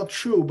 that is not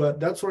true, but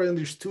that's what I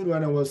understood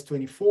when I was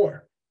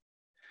 24.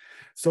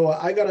 So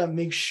I gotta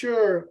make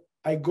sure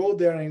I go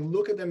there and I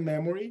look at the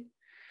memory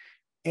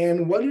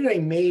and what did I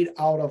made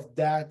out of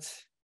that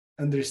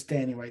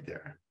understanding right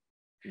there?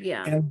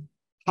 Yeah. And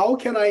how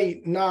can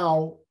I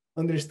now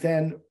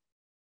understand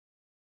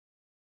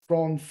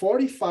from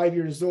 45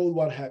 years old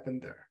what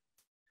happened there?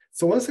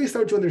 So once I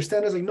started to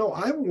understand, I was like, no,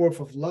 I'm worth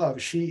of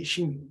love.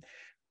 She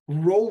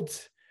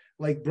wrote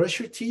like brush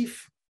your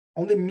teeth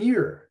on the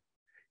mirror.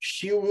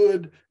 She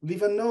would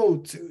leave a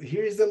note.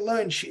 Here's the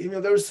lunch.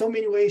 There were so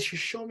many ways she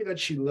showed me that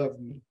she loved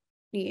me.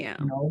 Yeah.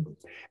 You know,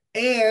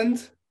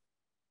 and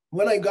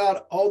when I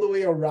got all the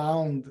way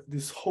around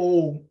this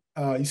whole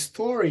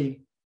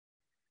story,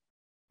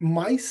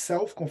 my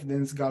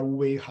self-confidence got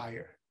way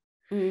higher.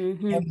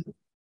 Mm-hmm. And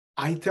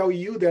I tell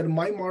you that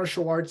my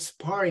martial arts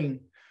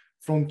sparring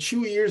from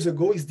 2 years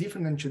ago is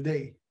different than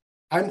today.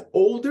 I'm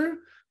older,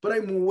 but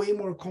I'm way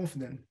more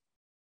confident.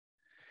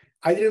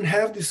 I didn't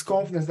have this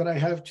confidence that I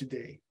have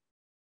today.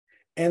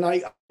 And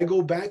I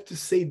go back to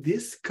say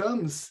this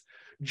comes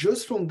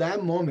just from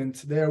that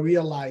moment that I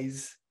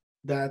realize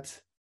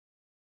that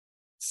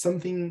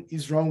something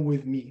is wrong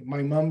with me.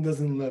 My mom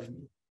doesn't love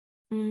me.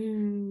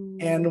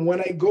 Mm. And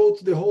when I go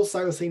to the whole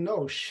cycle, say,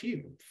 no, of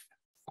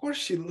course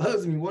she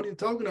loves me. What are you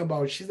talking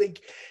about? She's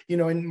like,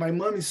 and my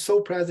mom is so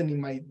present in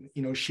my,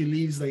 she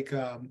lives like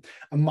a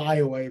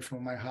mile away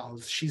from my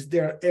house. She's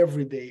there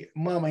every day.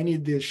 Mom, I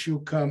need this. She'll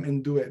come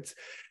and do it.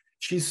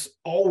 She's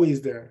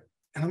always there.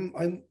 And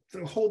I'm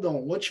hold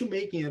on, what you're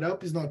making it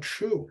up is not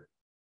true.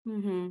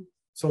 Mm-hmm.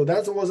 So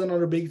that was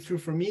another breakthrough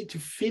for me to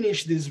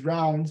finish this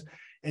round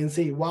and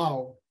say,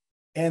 wow.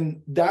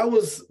 And that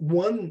was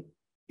one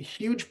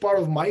huge part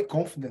of my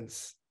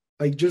confidence,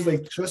 like just Yeah.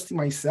 like trusting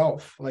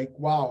myself, like,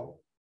 wow,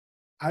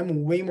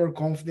 I'm way more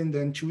confident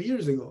than 2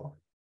 years ago.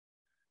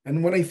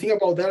 And when I think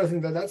about that, I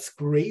think that that's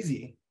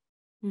crazy.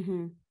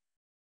 Mm-hmm.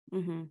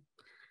 Mm-hmm.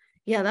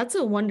 Yeah, that's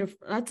a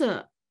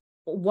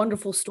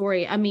wonderful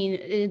story. I mean,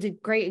 it's a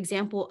great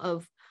example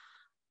of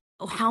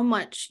how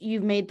much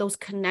you've made those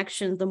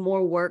connections. The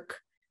more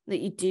work that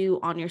you do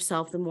on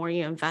yourself, the more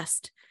you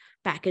invest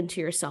back into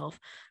yourself.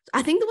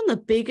 I think that one of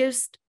the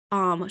biggest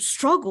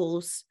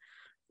struggles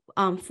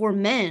for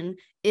men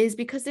is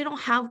because they don't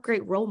have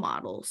great role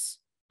models,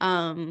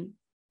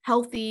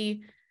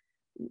 healthy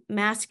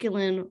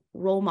masculine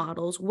role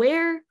models.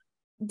 Where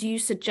do you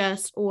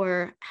suggest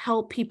or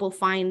help people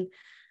find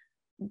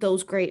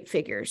those great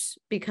figures?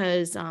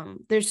 Because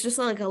there's just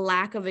like a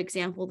lack of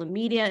example. The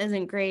media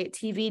isn't great.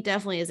 TV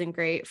definitely isn't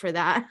great for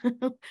that.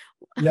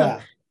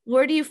 Yeah,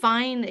 Where do you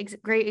find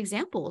great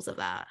examples of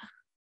that?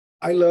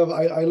 I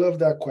love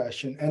that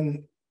question.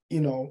 And,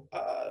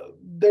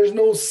 there's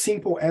no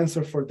simple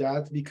answer for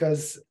that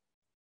because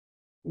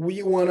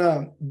we want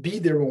to be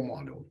the role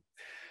model.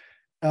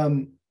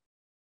 Um,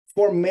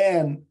 for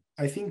men,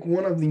 I think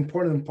one of the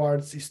important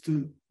parts is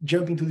to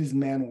jump into this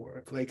man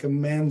work, like a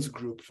man's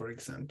group, for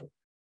example,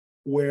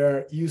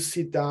 where you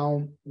sit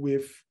down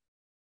with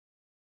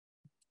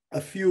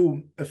a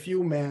few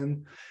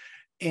men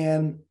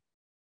and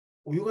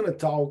we're going to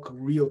talk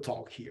real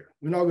talk here.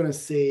 We're not going to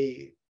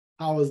say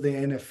how was the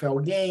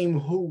NFL game,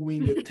 who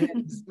win the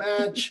tennis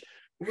match.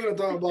 We're going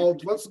to talk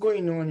about what's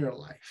going on in your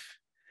life.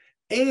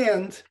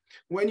 And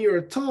when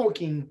you're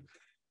talking,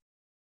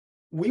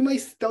 we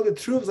might tell the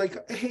truth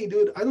like, hey,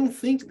 dude, I don't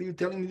think that you're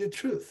telling me the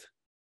truth.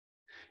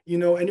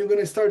 And you're going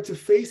to start to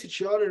face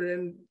each other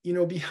and,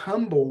 be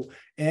humble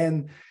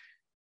and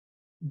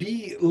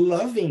be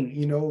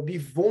loving, be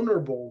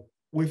vulnerable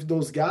with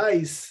those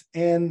guys.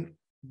 And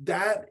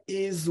that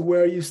is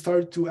where you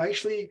start to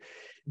actually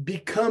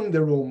become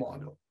the role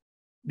model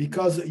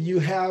because you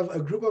have a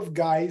group of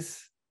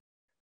guys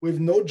with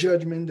no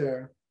judgment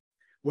there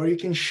where you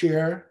can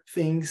share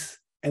things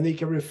and they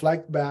can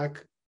reflect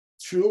back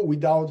through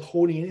without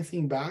holding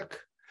anything back,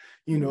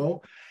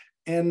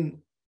 and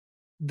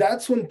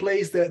that's one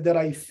place that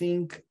I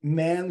think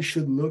men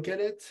should look at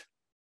it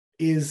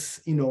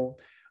is,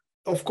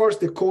 of course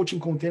the coaching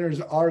containers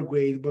are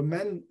great, but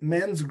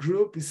men's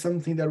group is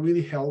something that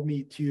really helped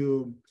me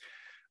to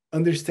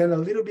understand a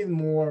little bit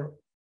more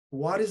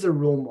what is a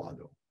role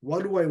model,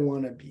 what do I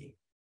want to be.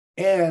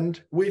 And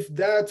with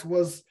that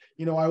was,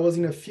 I was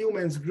in a few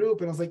men's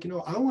group and I was like,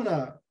 I want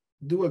to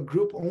do a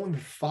group only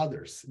with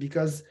fathers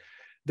because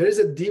there is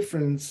a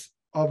difference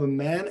of a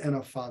man and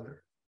a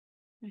father,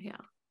 Yeah.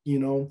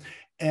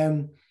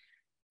 And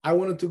I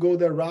wanted to go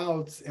that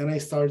route and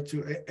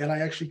I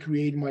actually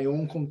create my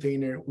own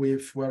container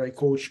with where I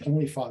coach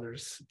only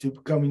fathers to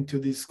come into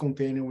this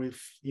container with,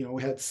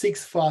 we had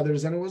 6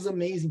 fathers and it was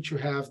amazing to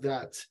have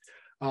that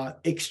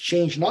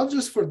exchange, not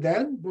just for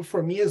them, but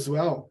for me as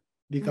well,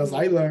 because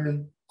I Mm-hmm.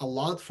 learned a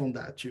lot from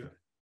that too.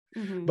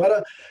 Mm-hmm.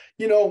 But,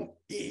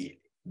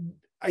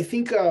 I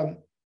think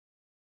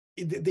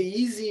the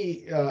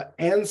easy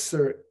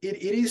answer,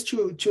 it is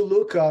to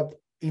look up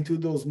into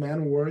those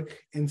men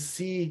work and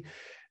see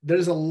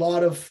there's a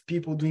lot of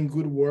people doing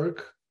good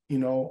work,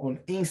 on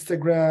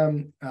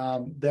Instagram,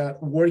 that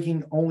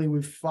working only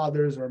with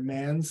fathers or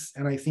mans.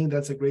 And I think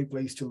that's a great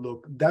place to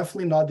look.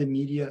 Definitely not the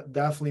media,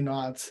 definitely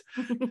not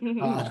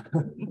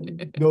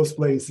those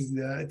places.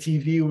 The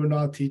TV will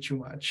not teach you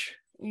much.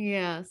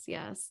 Yes,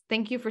 yes.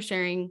 Thank you for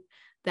sharing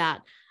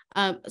that.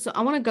 So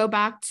I want to go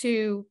back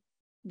to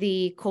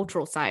the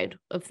cultural side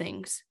of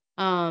things.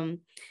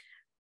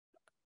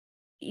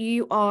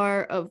 You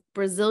are of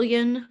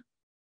Brazilian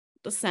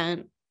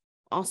descent.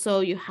 Also,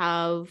 you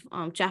have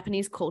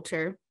Japanese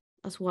culture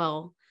as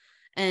well.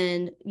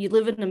 And you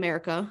live in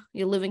America.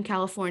 You live in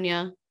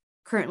California,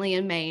 currently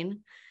in Maine.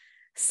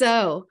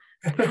 So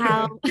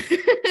how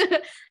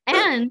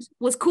and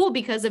what's cool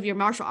because of your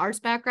martial arts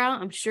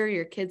background, I'm sure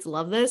your kids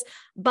love this,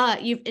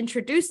 but you've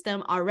introduced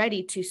them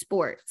already to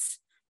sports.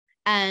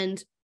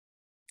 And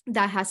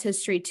that has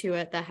history to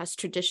it, that has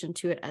tradition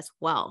to it as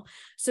well.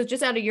 So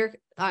just out of your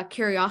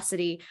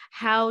curiosity,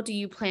 how do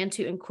you plan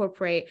to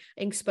incorporate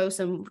and expose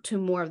them to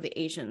more of the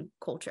Asian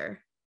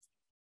culture?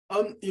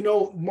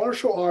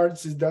 Martial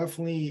arts is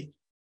definitely,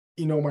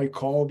 my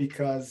call,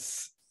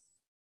 because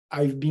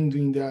I've been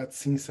doing that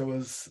since I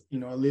was,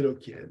 a little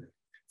kid.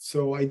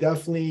 So I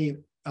definitely,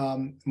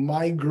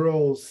 my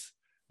girls,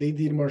 they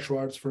did martial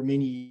arts for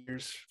many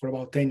years, for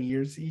about 10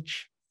 years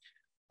each.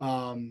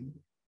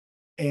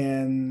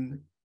 And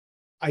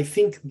I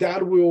think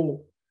that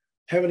will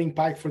have an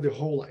impact for the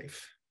whole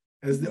life,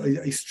 as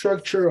a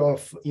structure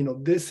of,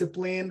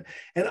 discipline,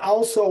 and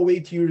also a way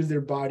to use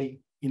their body.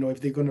 If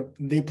they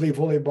play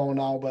volleyball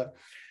now, but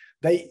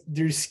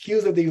their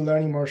skills that they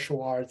learn in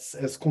martial arts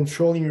as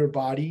controlling your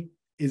body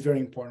is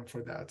very important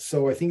for that.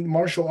 So I think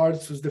martial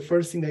arts was the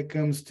first thing that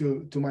comes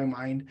to my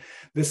mind.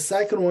 The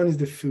second one is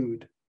the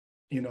food.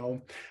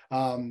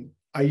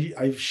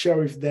 I share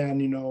with them,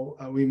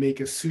 we make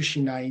a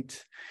sushi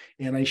night,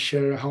 and I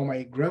share how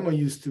my grandma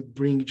used to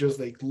bring just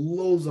like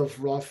loads of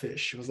raw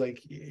fish.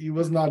 It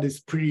was not this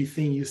pretty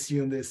thing you see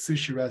on the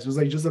sushi restaurant. It was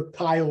like just a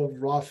pile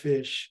of raw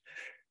fish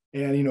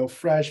and,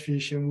 fresh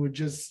fish, and we would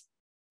just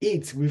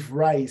eat with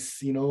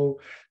rice,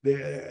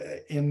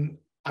 and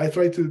I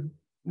try to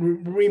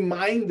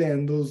remind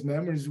them those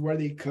memories, where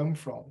they come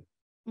from,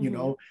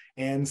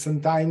 and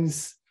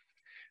sometimes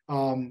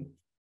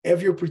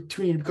every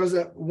opportunity, because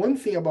one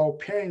thing about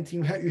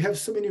parenting, you have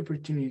so many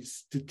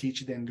opportunities to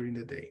teach them during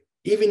the day.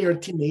 Even your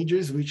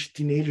teenagers, which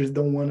teenagers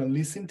don't want to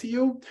listen to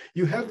you,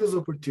 you have those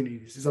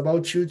opportunities. It's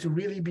about you to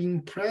really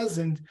being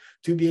present,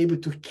 to be able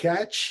to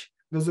catch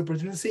those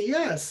opportunities and say,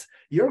 yes,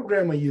 your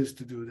grandma used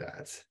to do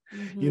that.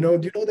 Do you know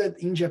that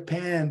in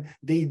Japan,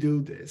 they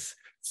do this?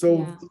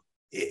 So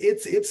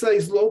it's a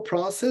slow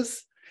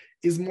process.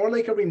 It's more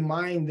like a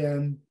remind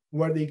them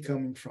where they're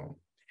coming from.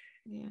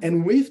 Yeah.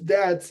 And with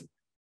that,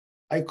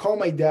 I call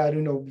my dad,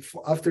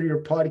 after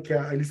your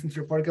podcast, I listened to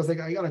your podcast,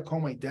 like, I got to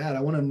call my dad.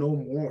 I want to know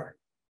more.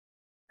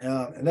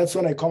 And that's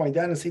when I call my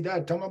dad and say,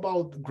 Dad, tell me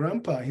about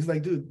grandpa. He's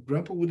like, dude,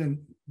 grandpa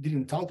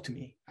didn't talk to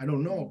me. I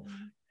don't know.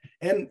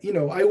 And,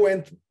 I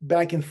went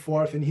back and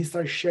forth, and he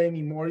started sharing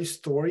me more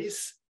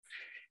stories.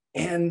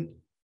 And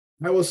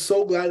I was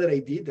so glad that I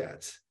did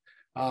that.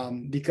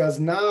 Because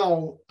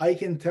now I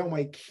can tell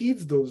my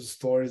kids those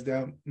stories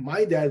that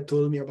my dad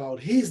told me about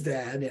his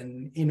dad,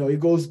 and it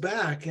goes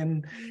back,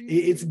 and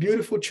it's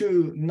beautiful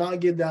to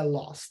not get that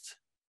lost.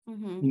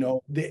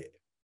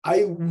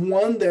 I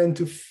want them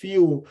to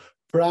feel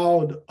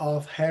proud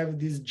of having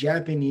this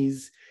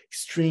Japanese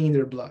string in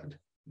their blood.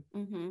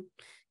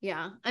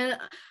 Yeah, and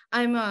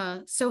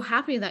I'm so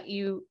happy that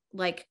you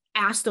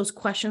ask those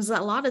questions.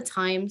 That a lot of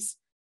times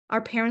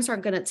our parents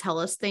aren't going to tell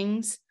us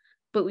things,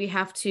 but we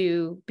have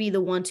to be the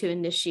one to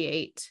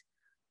initiate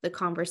the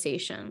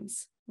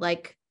conversations.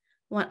 Like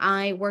when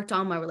I worked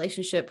on my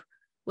relationship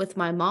with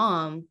my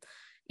mom,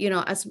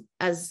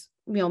 as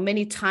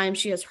many times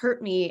she has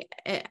hurt me,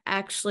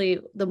 actually,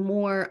 the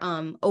more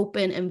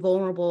open and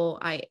vulnerable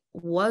I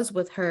was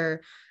with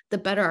her, the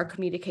better our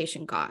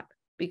communication got,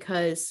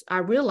 because I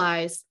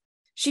realized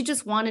she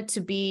just wanted to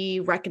be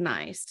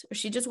recognized.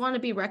 She just wanted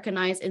to be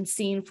recognized and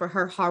seen for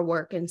her hard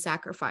work and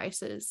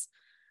sacrifices.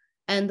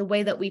 And the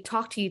way that we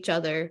talk to each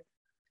other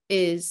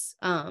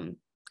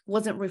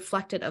wasn't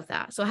reflected of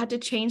that. So I had to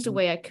change the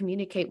way I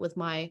communicate with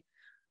my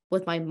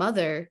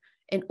mother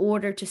in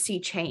order to see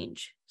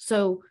change.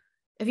 So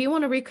if you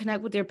want to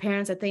reconnect with your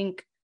parents, I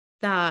think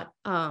that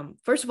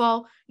first of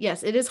all,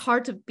 yes, it is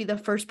hard to be the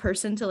first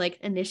person to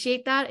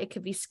initiate that. It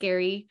could be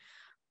scary,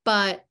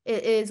 but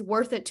it is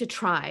worth it to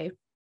try.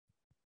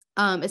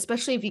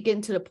 Especially if you get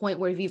into the point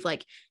where you've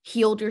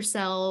healed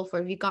yourself,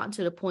 or if you've gotten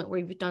to the point where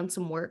you've done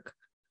some work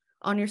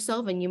on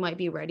yourself and you might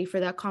be ready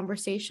for that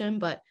conversation,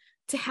 but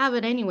to have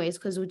it anyways,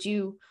 because would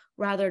you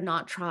rather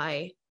not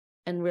try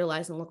and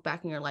realize and look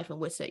back in your life and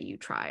wish that you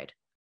tried?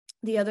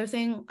 The other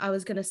thing I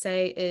was going to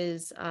say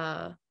is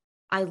I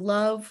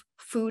love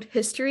food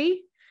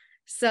history.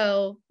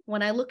 So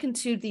when I look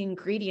into the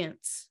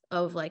ingredients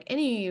of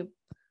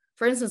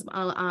for instance,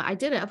 I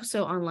did an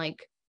episode on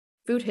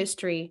food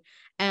history,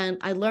 and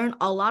I learned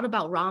a lot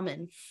about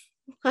ramen,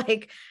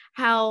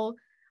 how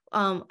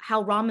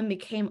how ramen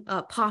became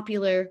a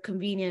popular,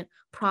 convenient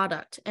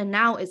product. And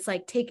now it's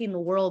like taking the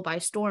world by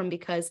storm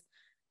because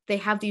they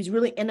have these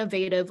really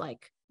innovative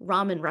like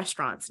ramen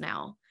restaurants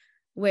now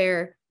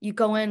where you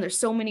go in, there's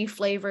so many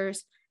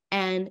flavors.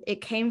 And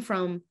it came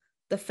from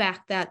the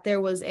fact that there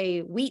was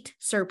a wheat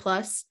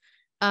surplus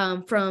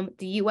from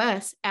the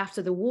US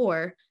after the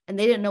war, and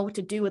they didn't know what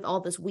to do with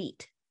all this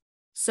wheat.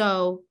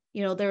 So,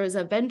 there was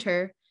a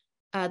inventor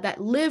that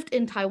lived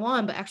in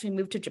Taiwan, but actually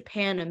moved to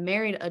Japan and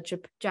married a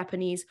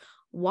Japanese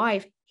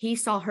wife. He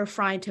saw her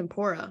frying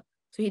tempura.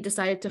 So he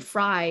decided to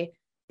fry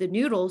the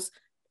noodles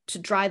to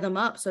dry them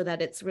up so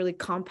that it's really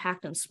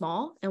compact and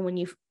small. And when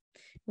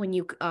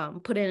you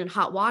put it in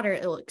hot water,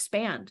 it'll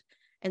expand.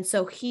 And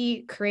so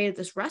he created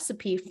this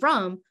recipe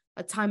from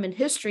a time in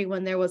history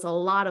when there was a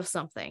lot of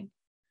something.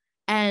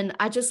 And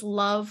I just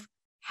love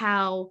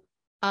how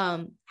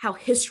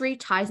history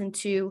ties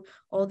into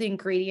all the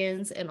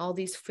ingredients and all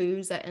these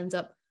foods that ends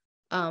up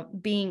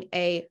being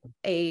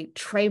a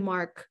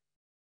trademark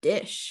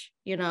dish,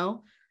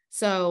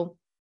 So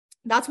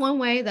that's one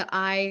way that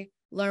I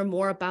learn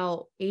more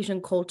about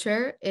Asian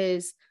culture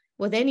is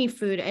with any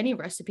food, any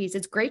recipes.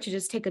 It's great to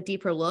just take a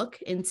deeper look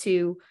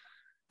into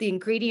the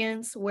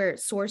ingredients, where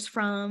it's sourced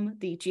from.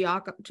 The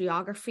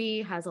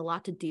geography has a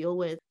lot to deal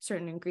with.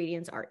 Certain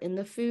ingredients are in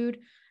the food.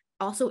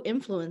 Also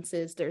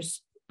influences.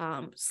 There's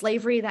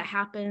slavery that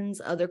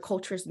happens. Other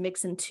cultures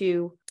mix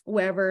into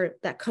wherever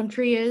that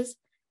country is.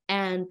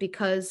 And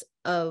because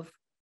of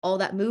all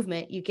that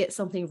movement, you get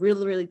something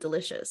really, really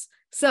delicious.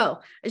 So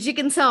as you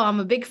can tell,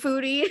 I'm a big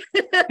foodie.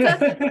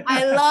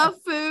 I love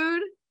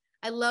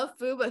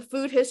food, but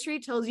food history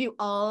tells you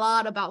a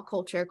lot about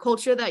culture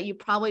that you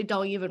probably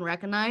don't even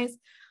recognize.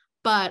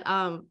 But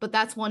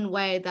that's one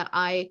way that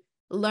I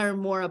learn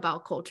more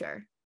about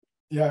culture.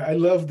 Yeah, I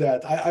love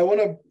that. I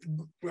wanna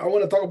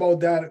talk about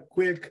that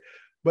quick,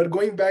 but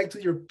going back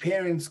to your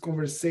parents'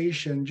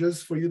 conversation,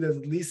 just for you that's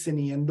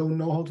listening and don't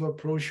know how to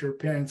approach your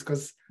parents,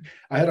 because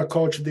I had a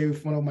call today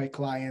with one of my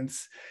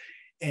clients,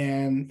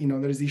 and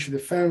there's the issue the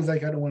family's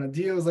like, I don't want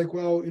to deal. I was like,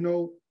 well, I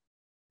know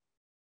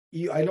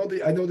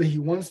that he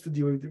wants to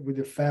deal with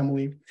the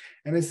family,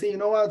 and I say,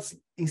 what?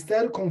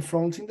 Instead of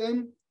confronting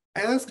them,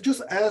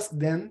 just ask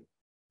them,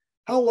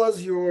 how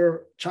was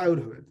your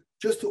childhood?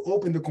 Just to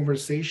open the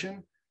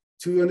conversation,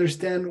 to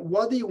understand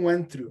what they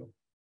went through.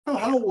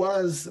 How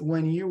was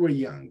when you were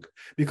young?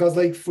 Because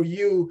like for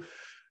you,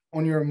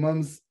 on your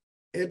mom's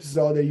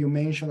episode that you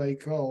mentioned,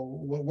 like,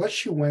 what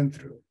she went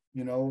through,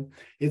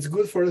 it's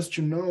good for us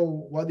to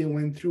know what they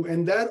went through.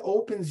 And that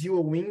opens you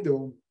a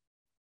window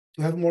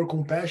to have more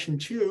compassion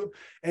too,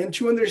 and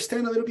to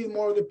understand a little bit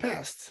more of the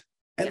past.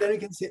 And then you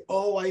can say,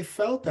 oh, I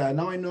felt that.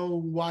 Now I know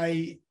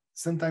why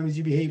sometimes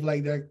you behave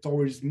like that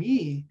towards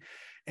me,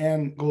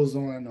 and goes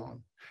on and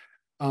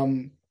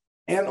on.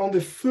 And on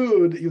the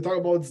food, you talk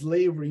about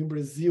slavery in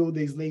Brazil.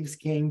 The slaves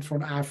came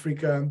from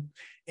Africa,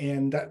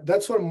 and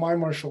that's where my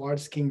martial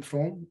arts came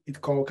from. It's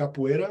called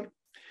capoeira.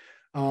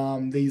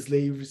 The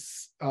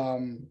slaves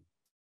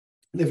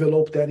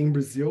developed that in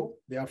Brazil,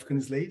 the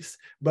African slaves.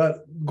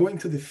 But going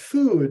to the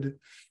food,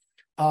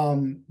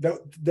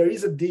 there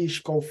is a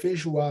dish called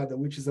feijoada,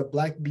 which is a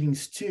black bean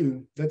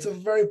stew. That's a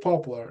very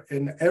popular.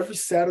 And every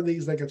Saturday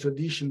is like a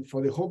tradition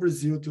for the whole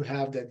Brazil to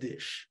have that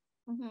dish.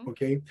 Mm-hmm.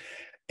 Okay.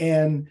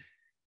 And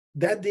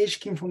that dish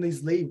came from the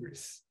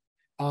slavers.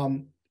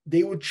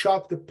 They would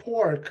chop the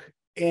pork,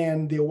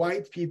 and the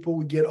white people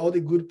would get all the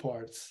good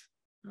parts.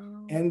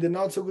 Oh. And the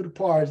not so good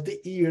parts, the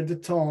ear, the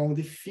tongue,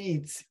 the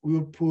feet, we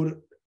would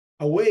put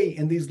away,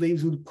 and the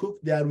slaves would cook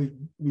that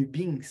with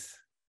beans.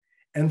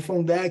 And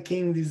from that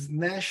came this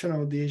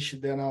national dish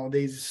that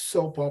nowadays is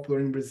so popular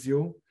in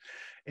Brazil.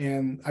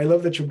 And I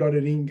love that you brought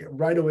it in.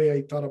 Right away,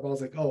 I thought about, I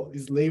was like, oh,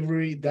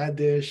 slavery, that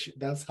dish,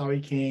 that's how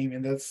it came.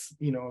 And that's,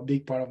 a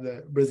big part of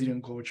the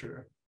Brazilian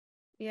culture.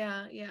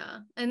 Yeah.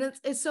 And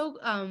it's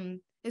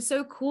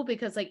so cool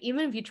because like,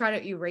 even if you try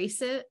to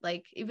erase it,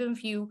 like even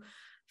if you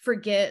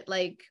forget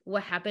like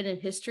what happened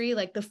in history,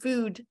 like the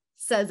food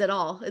says it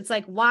all. It's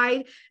like,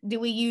 why do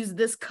we use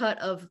this cut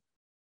of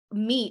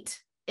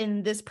meat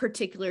in this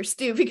particular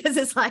stew? Because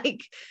it's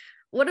like,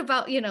 what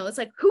about, it's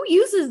like, who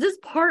uses this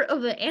part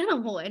of the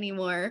animal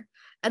anymore?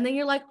 And then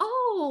you're like,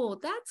 oh,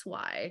 that's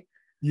why.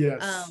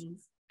 Yes.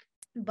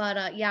 But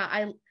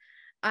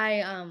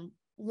I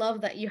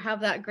love that you have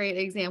that great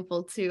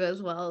example too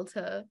as well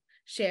to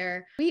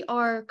share. We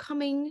are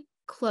coming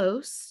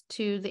close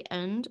to the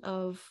end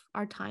of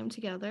our time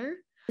together.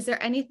 Is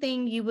there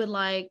anything you would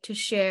like to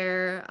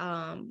share,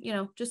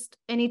 just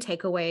any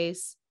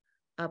takeaways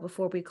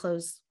before we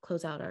close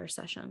out our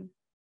session?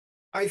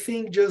 I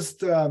think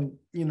just,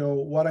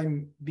 what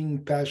I'm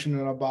being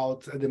passionate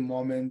about at the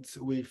moment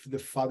with the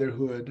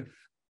fatherhood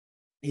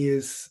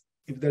is,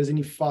 if there's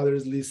any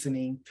fathers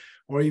listening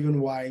or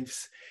even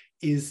wives,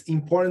 is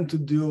important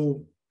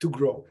to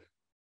grow.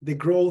 The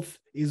growth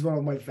is one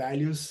of my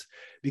values,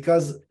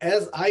 because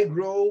as I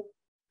grow,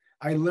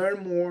 I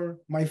learn more,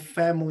 my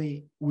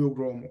family will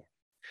grow more.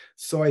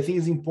 So I think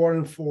it's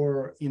important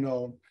for,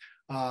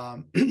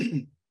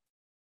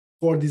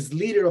 for this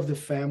leader of the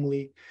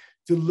family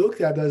to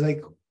look at as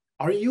like,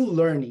 are you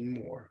learning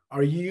more? What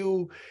are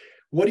you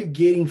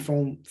getting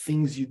from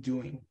things you're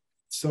doing?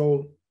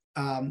 So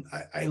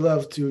I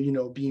love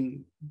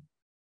to,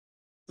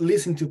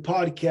 listen to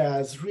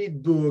podcasts,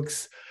 read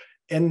books,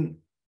 and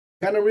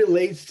kind of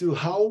relates to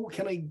how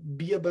can I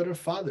be a better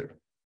father?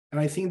 And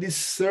I think this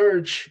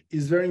search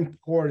is very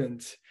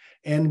important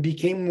and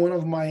became one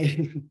of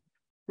my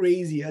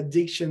crazy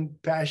addiction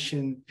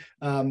passion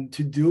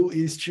to do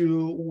is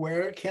to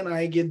where can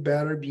I get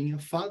better being a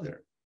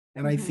father?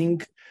 And I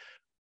think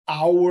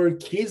our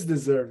kids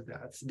deserve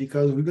that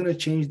because we're going to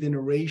change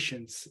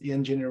generations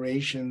and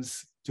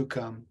generations to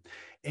come.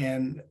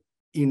 And,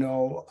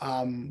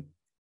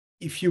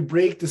 if you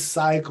break the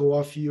cycle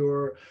of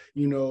your,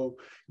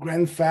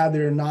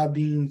 grandfather not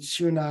being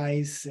too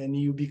nice and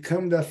you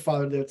become that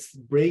father that's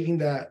breaking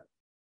that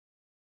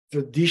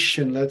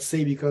tradition, let's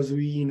say, because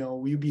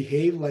we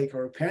behave like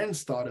our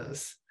parents taught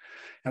us.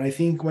 And I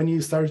think when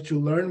you start to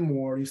learn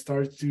more, you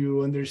start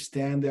to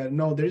understand that,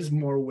 no, there's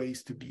more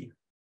ways to be.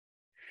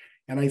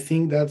 And I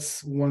think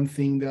that's one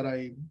thing that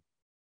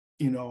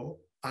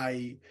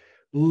I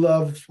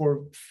love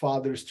for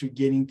fathers to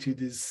get into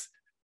this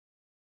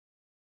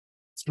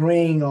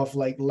train of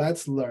like,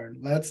 let's learn,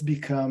 let's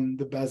become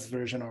the best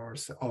version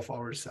of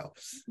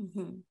ourselves.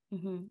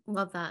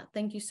 Love that.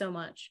 Thank you so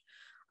much.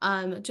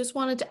 Just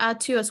wanted to add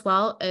too as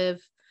well,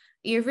 if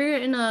you're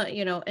in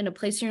a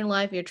place in your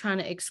life, you're trying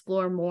to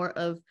explore more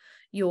of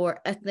your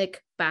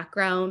ethnic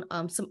background.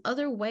 Some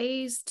other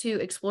ways to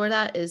explore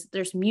that is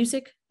there's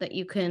music that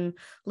you can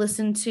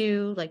listen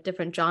to, like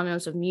different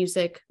genres of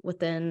music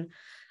within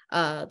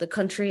the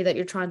country that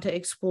you're trying to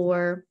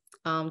explore.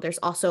 There's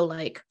also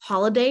like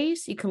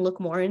holidays you can look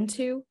more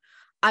into.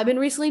 I've been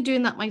recently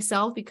doing that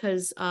myself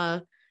because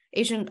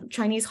Asian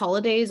Chinese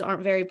holidays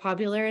aren't very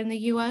popular in the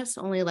US,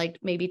 only like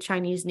maybe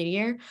Chinese New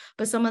Year.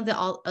 But some of the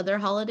other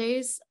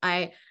holidays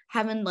I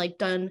haven't like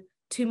done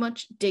too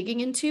much digging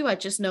into. I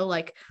just know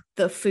like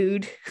the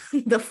food,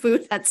 the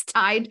food that's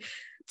tied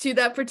to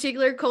that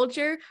particular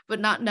culture, but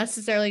not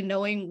necessarily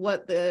knowing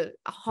what the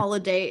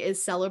holiday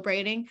is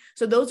celebrating.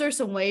 So those are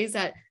some ways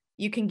that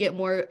you can get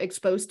more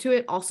exposed to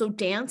it. Also,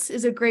 dance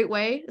is a great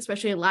way,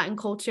 especially in Latin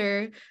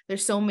culture.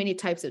 There's so many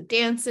types of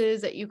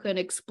dances that you can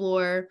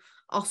explore.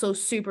 Also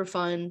super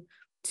fun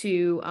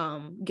to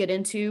get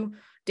into.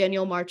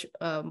 Daniel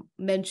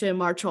mentioned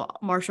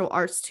martial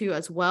arts too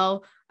as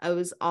well. I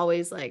was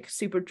always like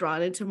super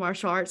drawn into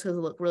martial arts because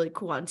it looked really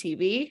cool on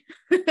TV.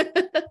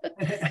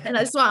 And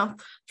I just want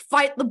to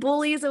fight the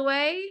bullies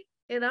away,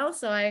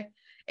 so I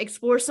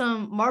explore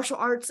some martial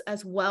arts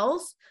as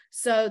well.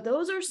 So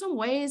those are some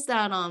ways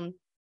that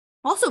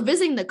also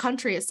visiting the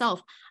country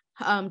itself.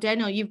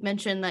 Daniel, you've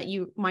mentioned that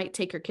you might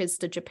take your kids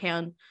to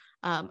Japan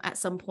at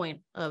some point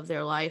of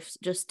their life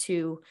just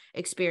to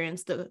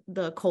experience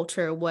the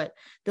culture, what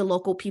the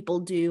local people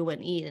do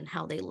and eat and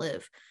how they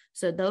live.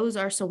 So those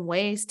are some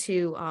ways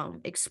to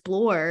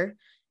explore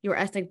your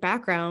ethnic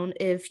background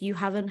if you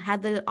haven't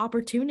had the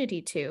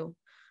opportunity to.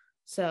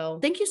 So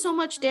thank you so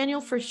much,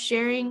 Daniel, for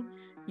sharing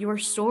your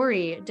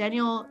story.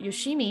 Daniel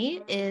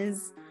Yoshimi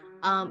is,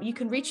 you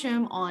can reach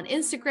him on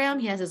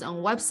Instagram. He has his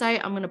own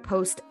website. I'm going to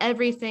post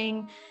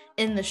everything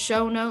in the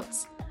show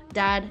notes.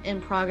 Dad in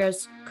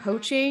Progress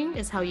Coaching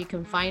is how you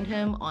can find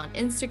him on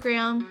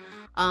Instagram.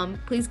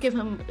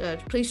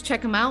 Please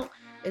check him out.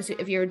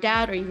 If you're a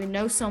dad or even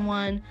know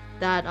someone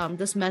that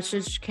this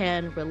message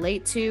can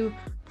relate to,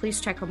 please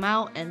check him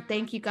out. And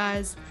thank you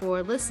guys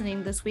for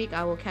listening this week.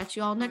 I will catch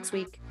you all next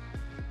week.